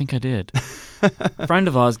off? I think I did. A friend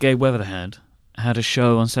of ours, Gabe Weatherhead, had a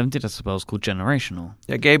show on 70 Decibels called Generational.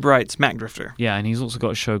 Yeah, Gabe writes Mac Drifter. Yeah, and he's also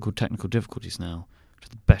got a show called Technical Difficulties now, which is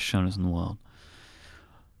the best shows in the world.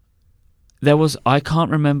 I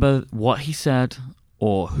can't remember what he said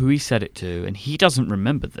or who he said it to, and he doesn't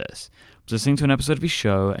remember this. I was listening to an episode of his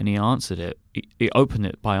show, and he answered it. He opened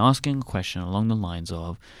it by asking a question along the lines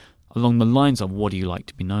of, what do you like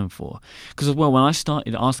to be known for? Because, well, when I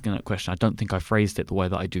started asking that question, I don't think I phrased it the way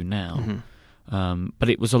that I do now. Mm-hmm. But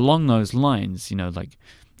it was along those lines, like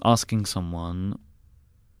asking someone,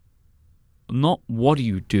 not what do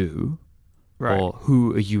you do, right, or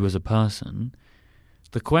who are you as a person.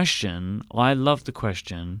 I love the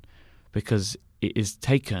question because it is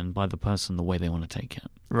taken by the person the way they want to take it.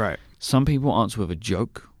 Right. Some people answer with a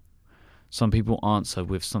joke. Some people answer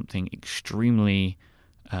with something extremely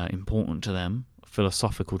important to them,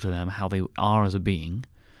 philosophical to them, how they are as a being.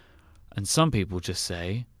 And some people just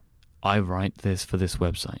say, I write this for this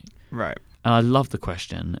website. Right. And I love the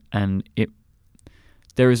question. And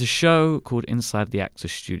there is a show called Inside the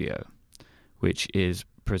Actors Studio, which is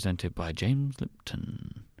presented by James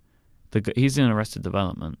Lipton. He's in Arrested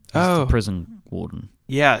Development. He's the prison warden.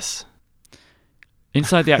 Yes.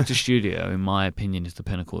 Inside the Actors Studio, in my opinion, is the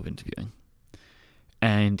pinnacle of interviewing.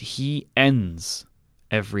 And he ends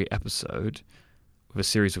every episode with a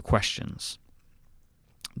series of questions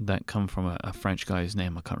that come from a French guy whose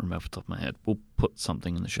name I can't remember off the top of my head. We'll put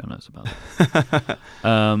something in the show notes about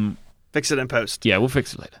it. Fix it in post. Yeah, we'll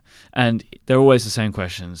fix it later. And they're always the same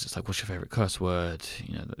questions. It's like, what's your favorite curse word?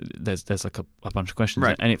 There's like a bunch of questions,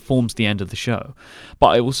 right, and it forms the end of the show. But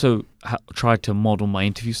I also tried to model my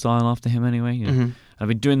interview style after him anyway. Mm-hmm. I've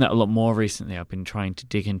been doing that a lot more recently. I've been trying to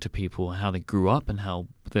dig into people and how they grew up and how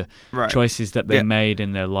the choices that they made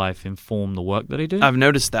in their life inform the work that they do. I've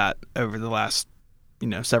noticed that over the last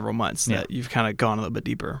several months that you've kind of gone a little bit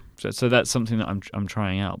deeper. So that's something that I'm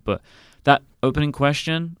trying out. But that opening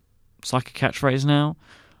question, it's like a catchphrase now.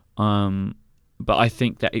 But I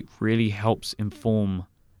think that it really helps inform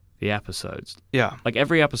the episodes. Yeah. Like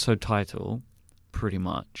every episode title, pretty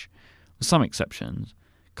much, with some exceptions,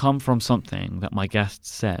 come from something that my guest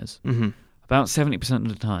says. Mm-hmm. About 70% of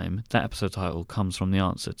the time, that episode title comes from the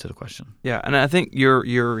answer to the question. Yeah, and I think your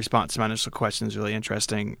response to my initial question is really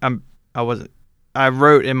interesting. I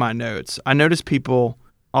wrote in my notes, I notice people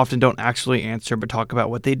often don't actually answer but talk about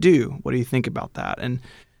what they do. What do you think about that? And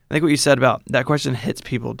I think what you said about that question hits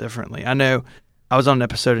people differently. I know I was on an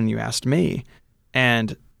episode and you asked me,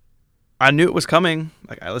 and I knew it was coming.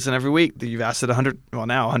 Like, I listen every week. You've asked it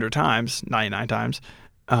 100 times, 99 times.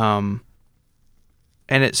 And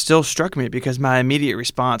it still struck me because my immediate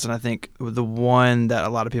response, and I think the one that a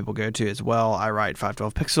lot of people go to is, well, I write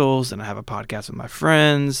 512 Pixels and I have a podcast with my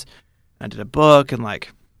friends. I did a book, and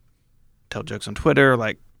like tell jokes on Twitter,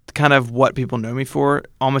 like kind of what people know me for,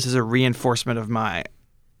 almost as a reinforcement of my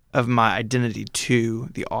identity to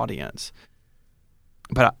the audience.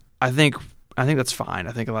 But I think that's fine.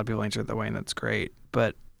 I think a lot of people answer it that way, and that's great.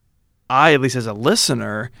 But I, at least as a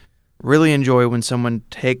listener, really enjoy when someone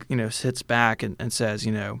sits back and says,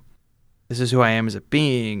 this is who I am as a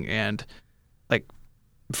being. And like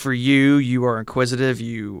for you are inquisitive,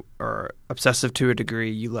 you are obsessive to a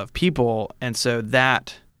degree, you love people. And so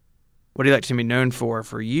that, what do you like to be known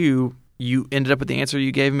for you ended up with the answer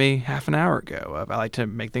you gave me half an hour ago of I like to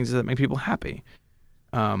make things that make people happy.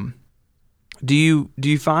 Do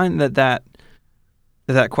you find that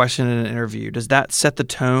question in an interview, does that set the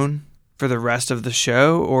tone for the rest of the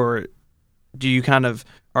show, or do you kind of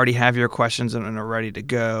already have your questions and are ready to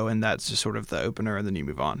go, and that's just sort of the opener and then you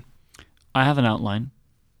move on? I have an outline.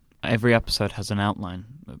 Every episode has an outline.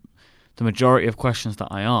 The majority of questions that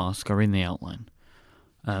I ask are in the outline.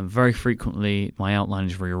 Very frequently, my outline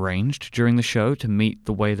is rearranged during the show to meet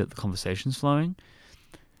the way that the conversation's flowing.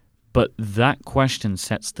 But that question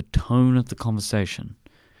sets the tone of the conversation.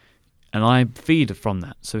 And I feed from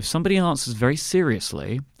that. So if somebody answers very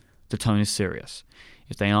seriously, the tone is serious.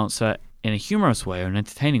 If they answer in a humorous way or an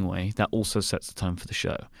entertaining way, that also sets the tone for the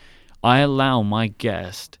show. I allow my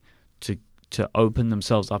guest to open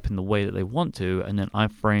themselves up in the way that they want to, and then I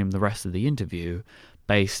frame the rest of the interview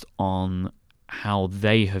based on how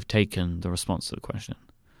they have taken the response to the question.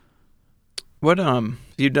 What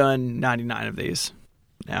you've done 99 of these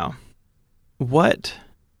now. What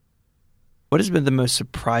has been the most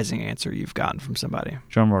surprising answer you've gotten from somebody?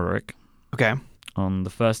 John Roderick. Okay. On the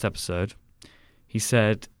first episode, I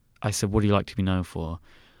said, what do you like to be known for?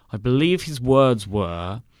 I believe his words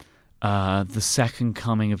were, the second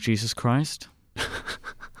coming of Jesus Christ.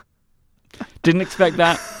 Didn't expect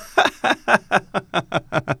that.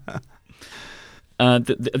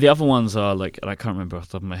 The other ones are like, I can't remember off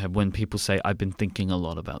the top of my head, when people say, I've been thinking a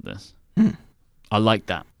lot about this. I like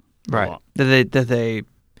that. Right. That they,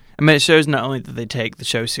 I mean, it shows not only that they take the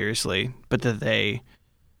show seriously, but that they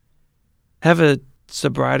have a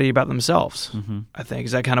sobriety about themselves. Mm-hmm. I think.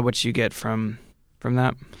 Is that kind of what you get from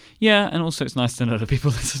that? Yeah, and also it's nice to know that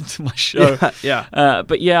people listen to my show. Yeah.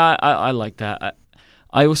 But yeah, I like that.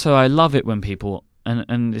 I love it when people,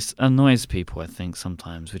 and it annoys people, I think,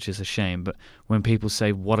 sometimes, which is a shame, but when people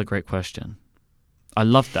say, what a great question. I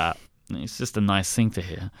love that. It's just a nice thing to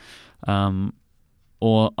hear.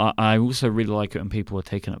 Or I also really like it when people are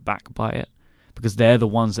taken aback by it, because they're the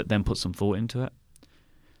ones that then put some thought into it.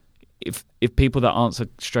 If people that answer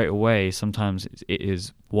straight away, sometimes it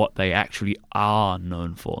is what they actually are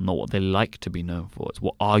known for, not what they like to be known for. It's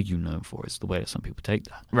what are you known for. It's the way that some people take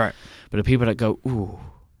that. Right. But the people that go, ooh,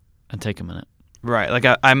 and take a minute. Right. Like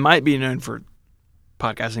I might be known for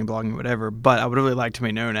podcasting, blogging, whatever, but I would really like to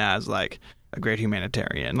be known as like a great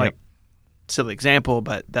humanitarian. Like, silly example,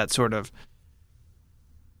 but that sort of,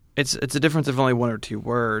 it's a difference of only one or two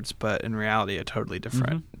words, but in reality a totally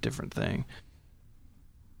different thing.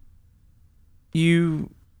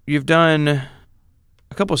 You've done a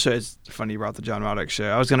couple of shows. It's funny you brought the John Roderick show.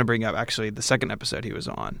 I was going to bring up actually the second episode he was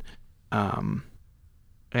on, I'm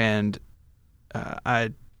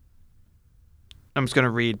just going to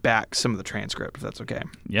read back some of the transcript if that's okay.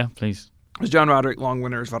 Yeah, please. It was John Roderick, Long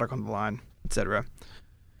Winners, Roderick on the Line, etc.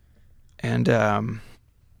 And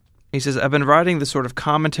he says, I've been writing this sort of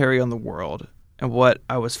commentary on the world, and what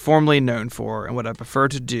I was formerly known for and what I prefer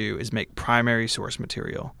to do is make primary source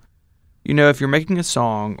material. You know, if you're making a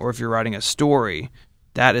song or if you're writing a story,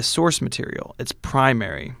 that is source material. It's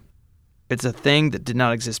primary. It's a thing that did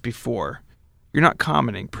not exist before. You're not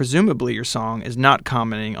commenting. Presumably your song is not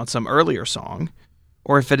commenting on some earlier song,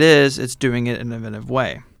 or if it is, it's doing it in an inventive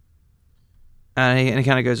way. And he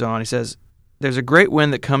kind of goes on. He says, there's a great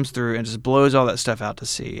wind that comes through and just blows all that stuff out to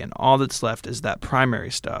sea, and all that's left is that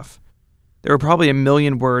primary stuff. There were probably 1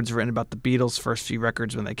 million words written about the Beatles' first few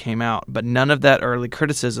records when they came out, but none of that early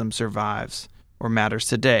criticism survives or matters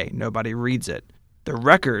today. Nobody reads it. The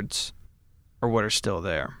records are what are still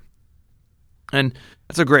there. And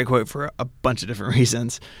that's a great quote for a bunch of different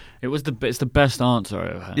reasons. It's the best answer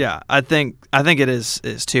I've ever had. Yeah, I think it is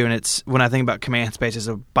too. And it's when I think about Command Space as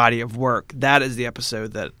a body of work, that is the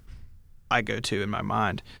episode that I go to in my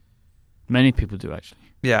mind. Many people do, actually.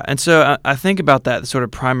 Yeah, and so I think about that sort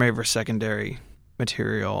of primary versus secondary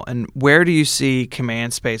material, and where do you see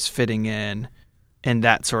Command Space fitting in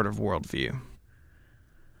that sort of worldview?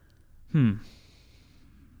 For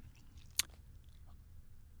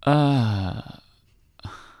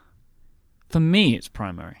me, it's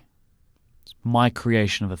primary. It's my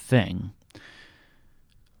creation of a thing.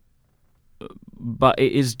 But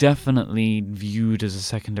it is definitely viewed as a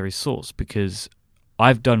secondary source because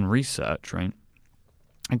I've done research, right,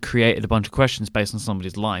 and created a bunch of questions based on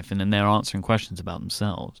somebody's life, and then they're answering questions about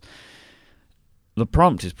themselves. The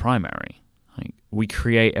prompt is primary. Like, we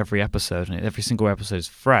create every episode, and every single episode is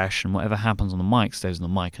fresh, and whatever happens on the mic stays on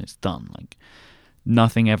the mic, and it's done. Like,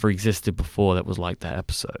 nothing ever existed before that was like that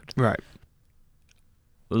episode. Right.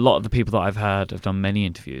 A lot of the people that I've had have done many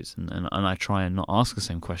interviews, and I try and not ask the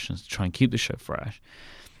same questions to try and keep the show fresh.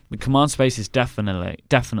 The Command Space is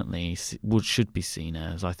definitely should be seen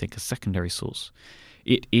as, I think, a secondary source.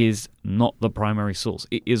 It is not the primary source.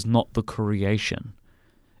 It is not the creation.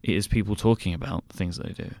 It is people talking about the things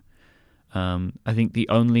they do. I think the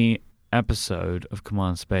only episode of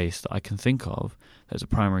Command Space that I can think of that's a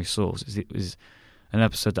primary source is an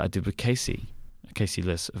episode that I did with Casey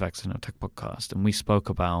Liss of Accidental Tech Podcast, and we spoke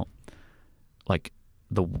about like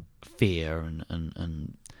the fear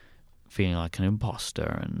and feeling like an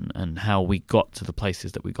imposter and how we got to the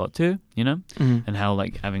places that we got to, you know, and how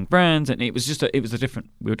like having friends, and it was a different.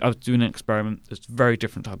 I was doing an experiment. It's a very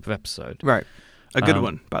different type of episode, Right. A good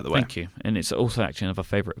one, by the way. Thank you, and it's also actually another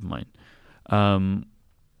favorite of mine.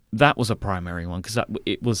 That was a primary one because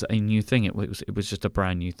it was a new thing. It was just a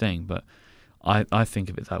brand new thing, but I think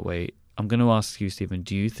of it that way. I'm going to ask you, Stephen,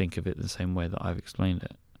 do you think of it the same way that I've explained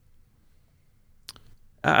it?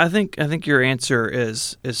 I think your answer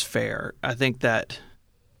is fair. I think that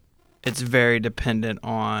it's very dependent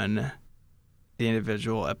on the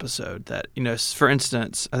individual episode. That, you know, for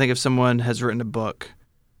instance, I think if someone has written a book,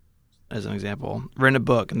 as an example, written a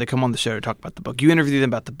book, and they come on the show to talk about the book, you interview them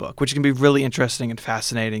about the book, which can be really interesting and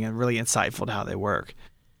fascinating and really insightful to how they work.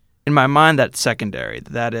 In my mind, that's secondary.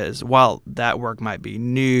 That is, while that work might be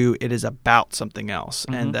new, it is about something else,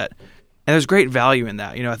 and there's great value in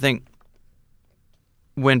that. You know, I think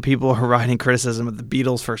when people are writing criticism of the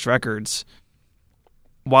Beatles' first records,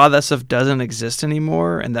 while that stuff doesn't exist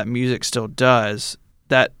anymore, and that music still does,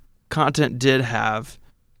 that content did have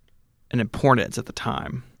an importance at the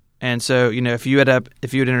time. And so, you know, if you had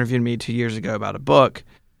interviewed me 2 years ago about a book,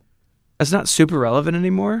 that's not super relevant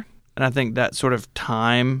anymore. And I think that sort of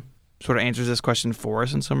time sort of answers this question for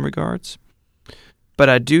us in some regards. But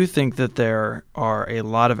I do think that there are a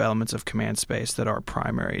lot of elements of Command Space that are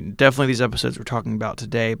primary. Definitely these episodes we're talking about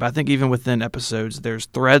today, but I think even within episodes, there's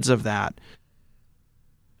threads of that.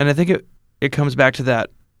 And I think it comes back to that,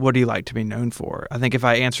 what do you like to be known for? I think if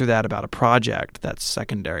I answer that about a project, that's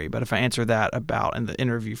secondary. But if I answer that about, and the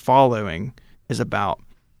interview following is about,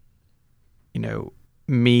 you know,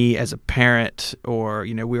 me as a parent, or,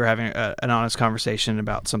 you know, we were having an honest conversation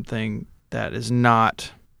about something that is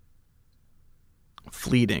not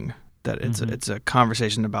fleeting, that it's a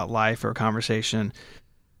conversation about life, or a conversation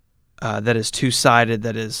that is two-sided,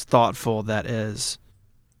 that is thoughtful, that is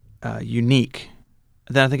unique,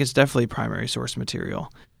 then I think it's definitely primary source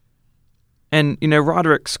material. And, you know,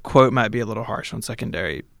 Roderick's quote might be a little harsh on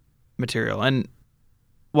secondary material. And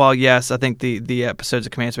while, yes, I think the episodes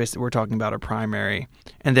of Command Space that we're talking about are primary,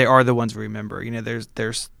 and they are the ones we remember. You know,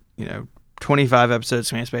 there's you know, 25 episodes of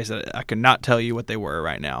Command Space that I could not tell you what they were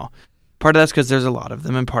right now. Part of that's because there's a lot of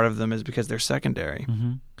them, and part of them is because they're secondary.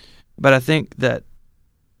 But I think that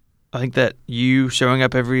you showing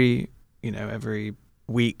up every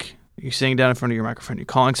week, you sitting down in front of your microphone, you're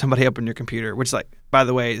calling somebody up on your computer, which, like, by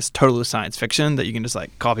the way, is totally science fiction, that you can just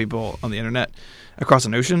like call people on the internet across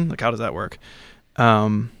an ocean. Like, how does that work?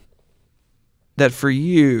 That for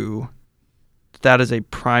you, that is a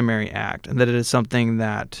primary act, and that it is something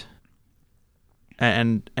that,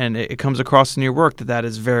 and it comes across in your work that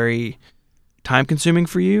is very time consuming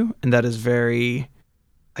for you, and that is very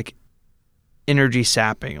like energy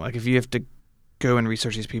sapping. Like, if you have to go and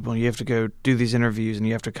research these people, and you have to go do these interviews, and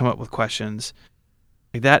you have to come up with questions,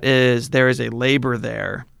 like, there is a labor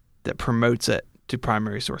there that promotes it to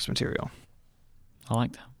primary source material. I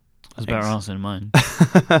like that. That's a better answer than mine.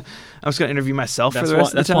 I was going to interview myself for the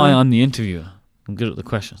rest of the time. That's why I'm the interviewer. I'm good at the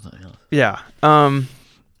questions. Yeah.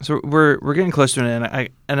 So we're getting close to an end.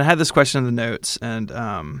 I had this question in the notes,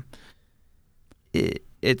 and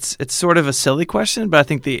it's sort of a silly question, but I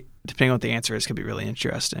think depending on what the answer is, could be really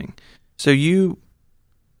interesting. So you,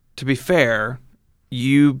 to be fair,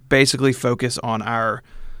 you basically focus on our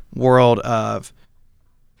world of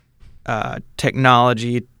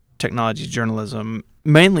technology journalism,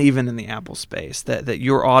 mainly even in the Apple space, that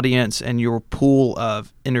your audience and your pool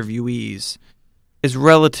of interviewees is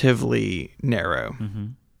relatively narrow.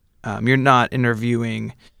 You're not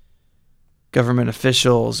interviewing government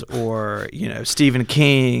officials or, you know, Stephen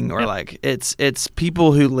King, or like it's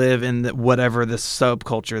people who live in whatever the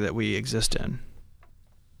subculture that we exist in.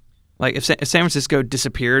 Like if San Francisco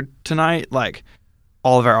disappeared tonight, like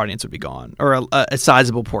all of our audience would be gone, or a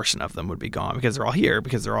sizable portion of them would be gone because they're all here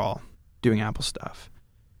because they're all doing Apple stuff.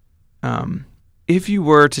 If you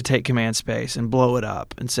were to take Command Space and blow it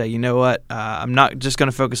up and say, you know what, I'm not just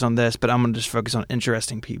going to focus on this, but I'm going to just focus on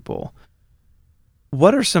interesting people.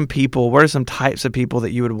 What are some types of people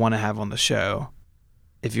that you would want to have on the show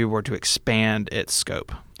if you were to expand its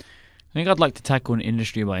scope? I think I'd like to tackle an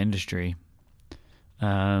industry by industry,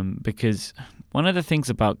 because one of the things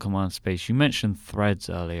about Command Space, you mentioned Threads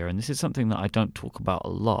earlier, and this is something that I don't talk about a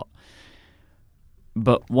lot.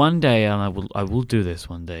 But one day, and I will do this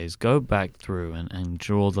one day, is go back through and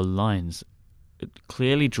draw the lines,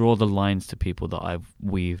 clearly draw the lines to people that I've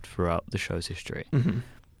weaved throughout the show's history.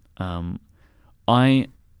 Mm-hmm. I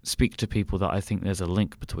speak to people that I think there's a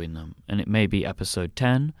link between them, and it may be episode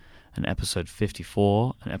 10 and episode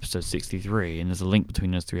 54 and episode 63, and there's a link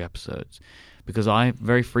between those 3 episodes. Because I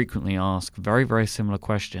very frequently ask very, very similar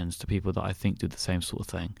questions to people that I think do the same sort of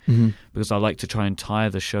thing. Mm-hmm. Because I like to try and tie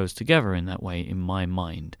the shows together in that way in my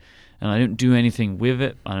mind. And I don't do anything with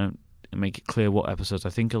it. I don't make it clear what episodes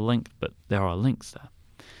I think are linked, but there are links there.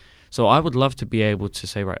 So I would love to be able to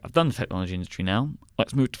say, right, I've done the technology industry now.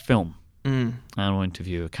 Let's move to film. And I'll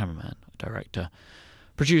interview a cameraman, a director,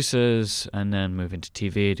 producers, and then move into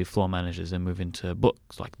TV, do floor managers, and move into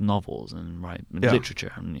books like novels and write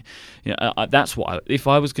literature. And that's what if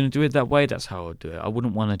I was going to do it that way, that's how I would do it. I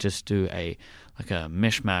wouldn't want to just do a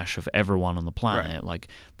mishmash of everyone on the planet. Right. Like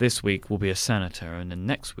this week will be a senator, and then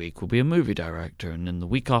next week will be a movie director, and then the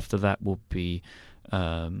week after that will be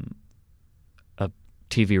a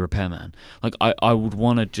TV repairman. Like I would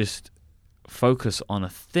want to just focus on a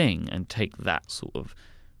thing and take that sort of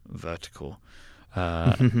vertical.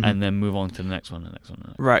 And then move on to the next one, the next one, the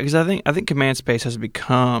next one. Right, because I think Command Space has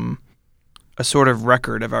become a sort of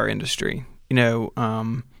record of our industry.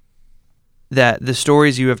 That the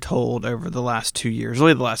stories you have told over the last 2 years,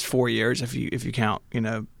 really the last 4 years, if you count,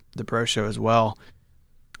 the Bro Show as well,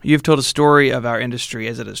 you've told a story of our industry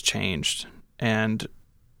as it has changed, and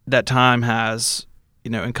that time has,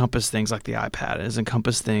 encompassed things like the iPad. It has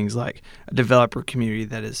encompassed things like a developer community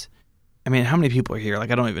that is, how many people are here?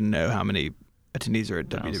 Like I don't even know how many attendees are at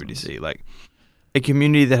WWDC. Like a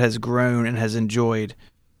community that has grown and has enjoyed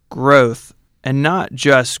growth, and not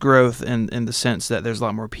just growth in the sense that there's a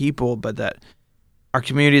lot more people, but that our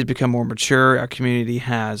community has become more mature. Our community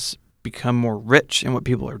has become more rich in what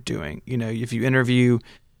people are doing. If you interview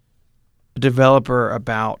a developer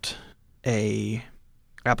about a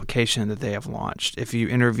application that they have launched, if you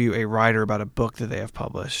interview a writer about a book that they have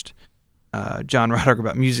published, John Roderick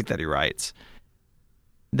about music that he writes,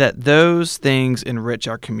 that those things enrich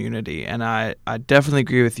our community. And I definitely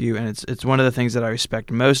agree with you, and it's one of the things that I respect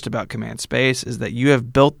most about Command Space is that you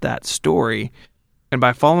have built that story, and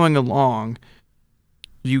by following along,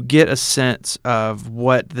 you get a sense of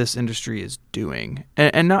what this industry is doing.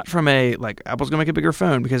 And not from a, like, Apple's going to make a bigger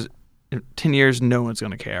phone, because in 10 years no one's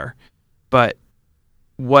going to care. But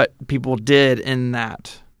what people did in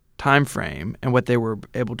that time frame and what they were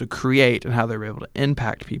able to create and how they were able to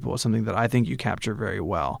impact people is something that I think you capture very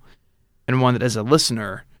well, and one that as a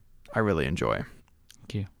listener I really enjoy.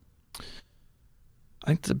 Thank you. I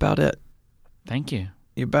think that's about it. Thank you.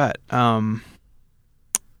 You bet. I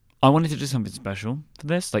wanted to do something special for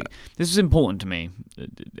this. Like, this was important to me,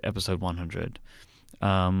 episode 100.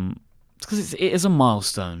 Because it is a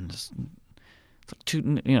milestone. It's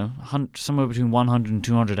like somewhere between 100 and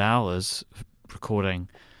 200 hours of recording.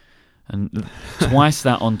 And twice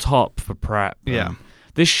that on top for prep. Yeah.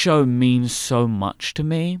 This show means so much to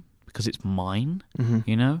me because it's mine, and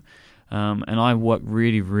I worked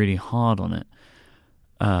really, really hard on it.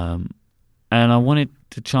 And I wanted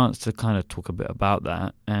the chance to kind of talk a bit about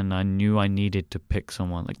that, and I knew I needed to pick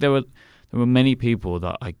someone. Like there were many people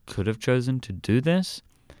that I could have chosen to do this,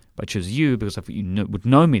 but I chose you because I thought you would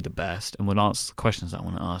know me the best and would answer the questions that I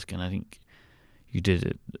want to ask, and I think you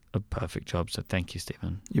did a perfect job, so thank you,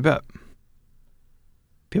 Stephen. You bet.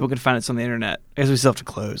 People can find us on the internet. I guess we still have to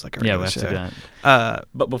close like our we have show. to do that.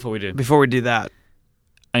 But before we do that,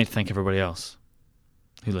 I need to thank everybody else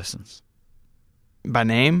who listens. By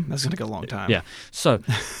name? That's going to take a long time. Yeah. So,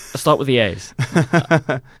 I'll start with the A's.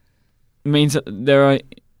 Means that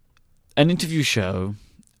an interview show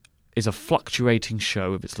is a fluctuating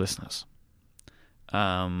show of its listeners.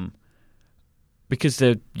 Because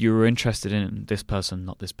you're interested in this person,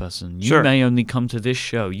 not this person. You may only come to this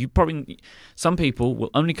show. Some people will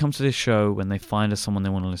only come to this show when they find someone they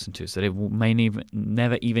want to listen to. So they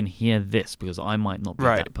never even hear this because I might not be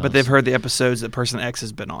that person. But they've heard the episodes that person X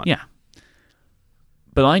has been on. Yeah.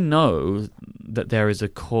 But I know that there is a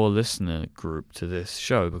core listener group to this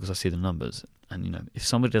show because I see the numbers. And, if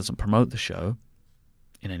somebody doesn't promote the show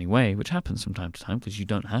in any way, which happens from time to time because you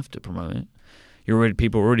don't have to promote it,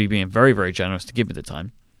 people are already being very, very generous to give me the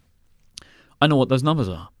time. I know what those numbers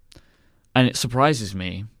are. And it surprises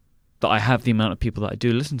me that I have the amount of people that I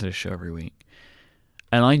do listen to this show every week.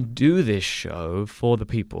 And I do this show for the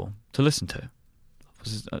people to listen to.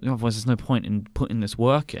 Otherwise, there's no point in putting this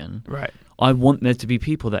work in. Right. I want there to be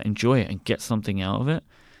people that enjoy it and get something out of it.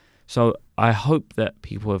 So I hope that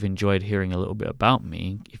people have enjoyed hearing a little bit about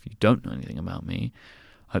me. If you don't know anything about me,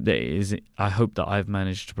 I hope that I've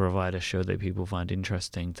managed to provide a show that people find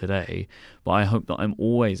interesting today. But I hope that I'm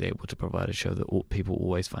always able to provide a show that people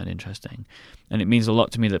always find interesting. And it means a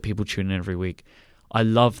lot to me that people tune in every week. I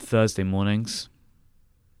love Thursday mornings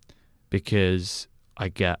because I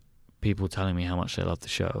get people telling me how much they love the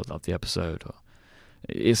show, love the episode.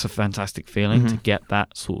 It's a fantastic feeling to get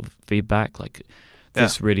that sort of feedback. Like,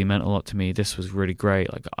 this really meant a lot to me. This was really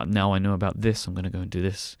great. Like, now I know about this, I'm going to go and do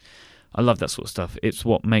this. I love that sort of stuff. It's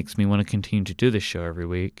what makes me want to continue to do this show every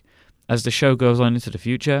week. As the show goes on into the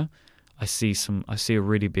future, I see a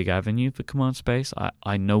really big avenue for Command Space.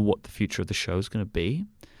 I know what the future of the show is going to be.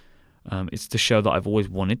 It's the show that I've always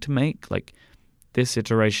wanted to make. Like, this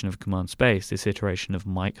iteration of Command Space, this iteration of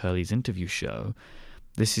Mike Hurley's interview show,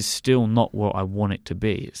 this is still not what I want it to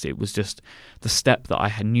be. It was just the step that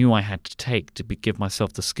I knew I had to take to give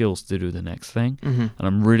myself the skills to do the next thing. And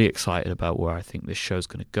I'm really excited about where I think this show's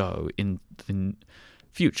going to go in the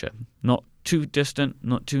future. Not too distant,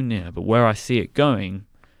 not too near, but where I see it going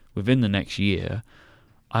within the next year.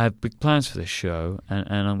 I have big plans for this show,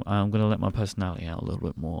 and I'm going to let my personality out a little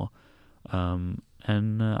bit more.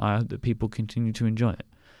 And I hope that people continue to enjoy it.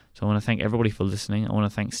 So I want to thank everybody for listening. I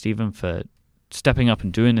want to thank Stephen for stepping up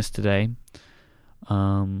and doing this today.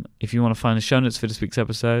 If you want to find the show notes for this week's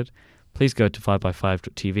episode, please go to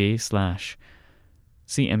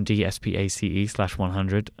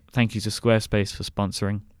 5x5.tv/CMDSPACE/100. Thank you to Squarespace for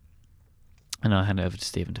sponsoring. And I'll hand it over to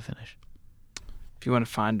Stephen to finish. If you want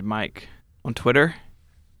to find Mike on Twitter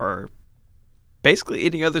or basically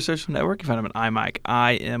any other social network, you find him at iMyke,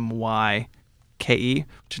 IMYKE,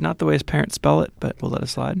 which is not the way his parents spell it, but we'll let it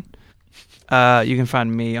slide. You can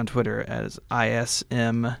find me on Twitter as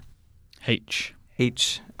ISMH.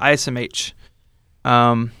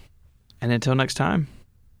 And until next time.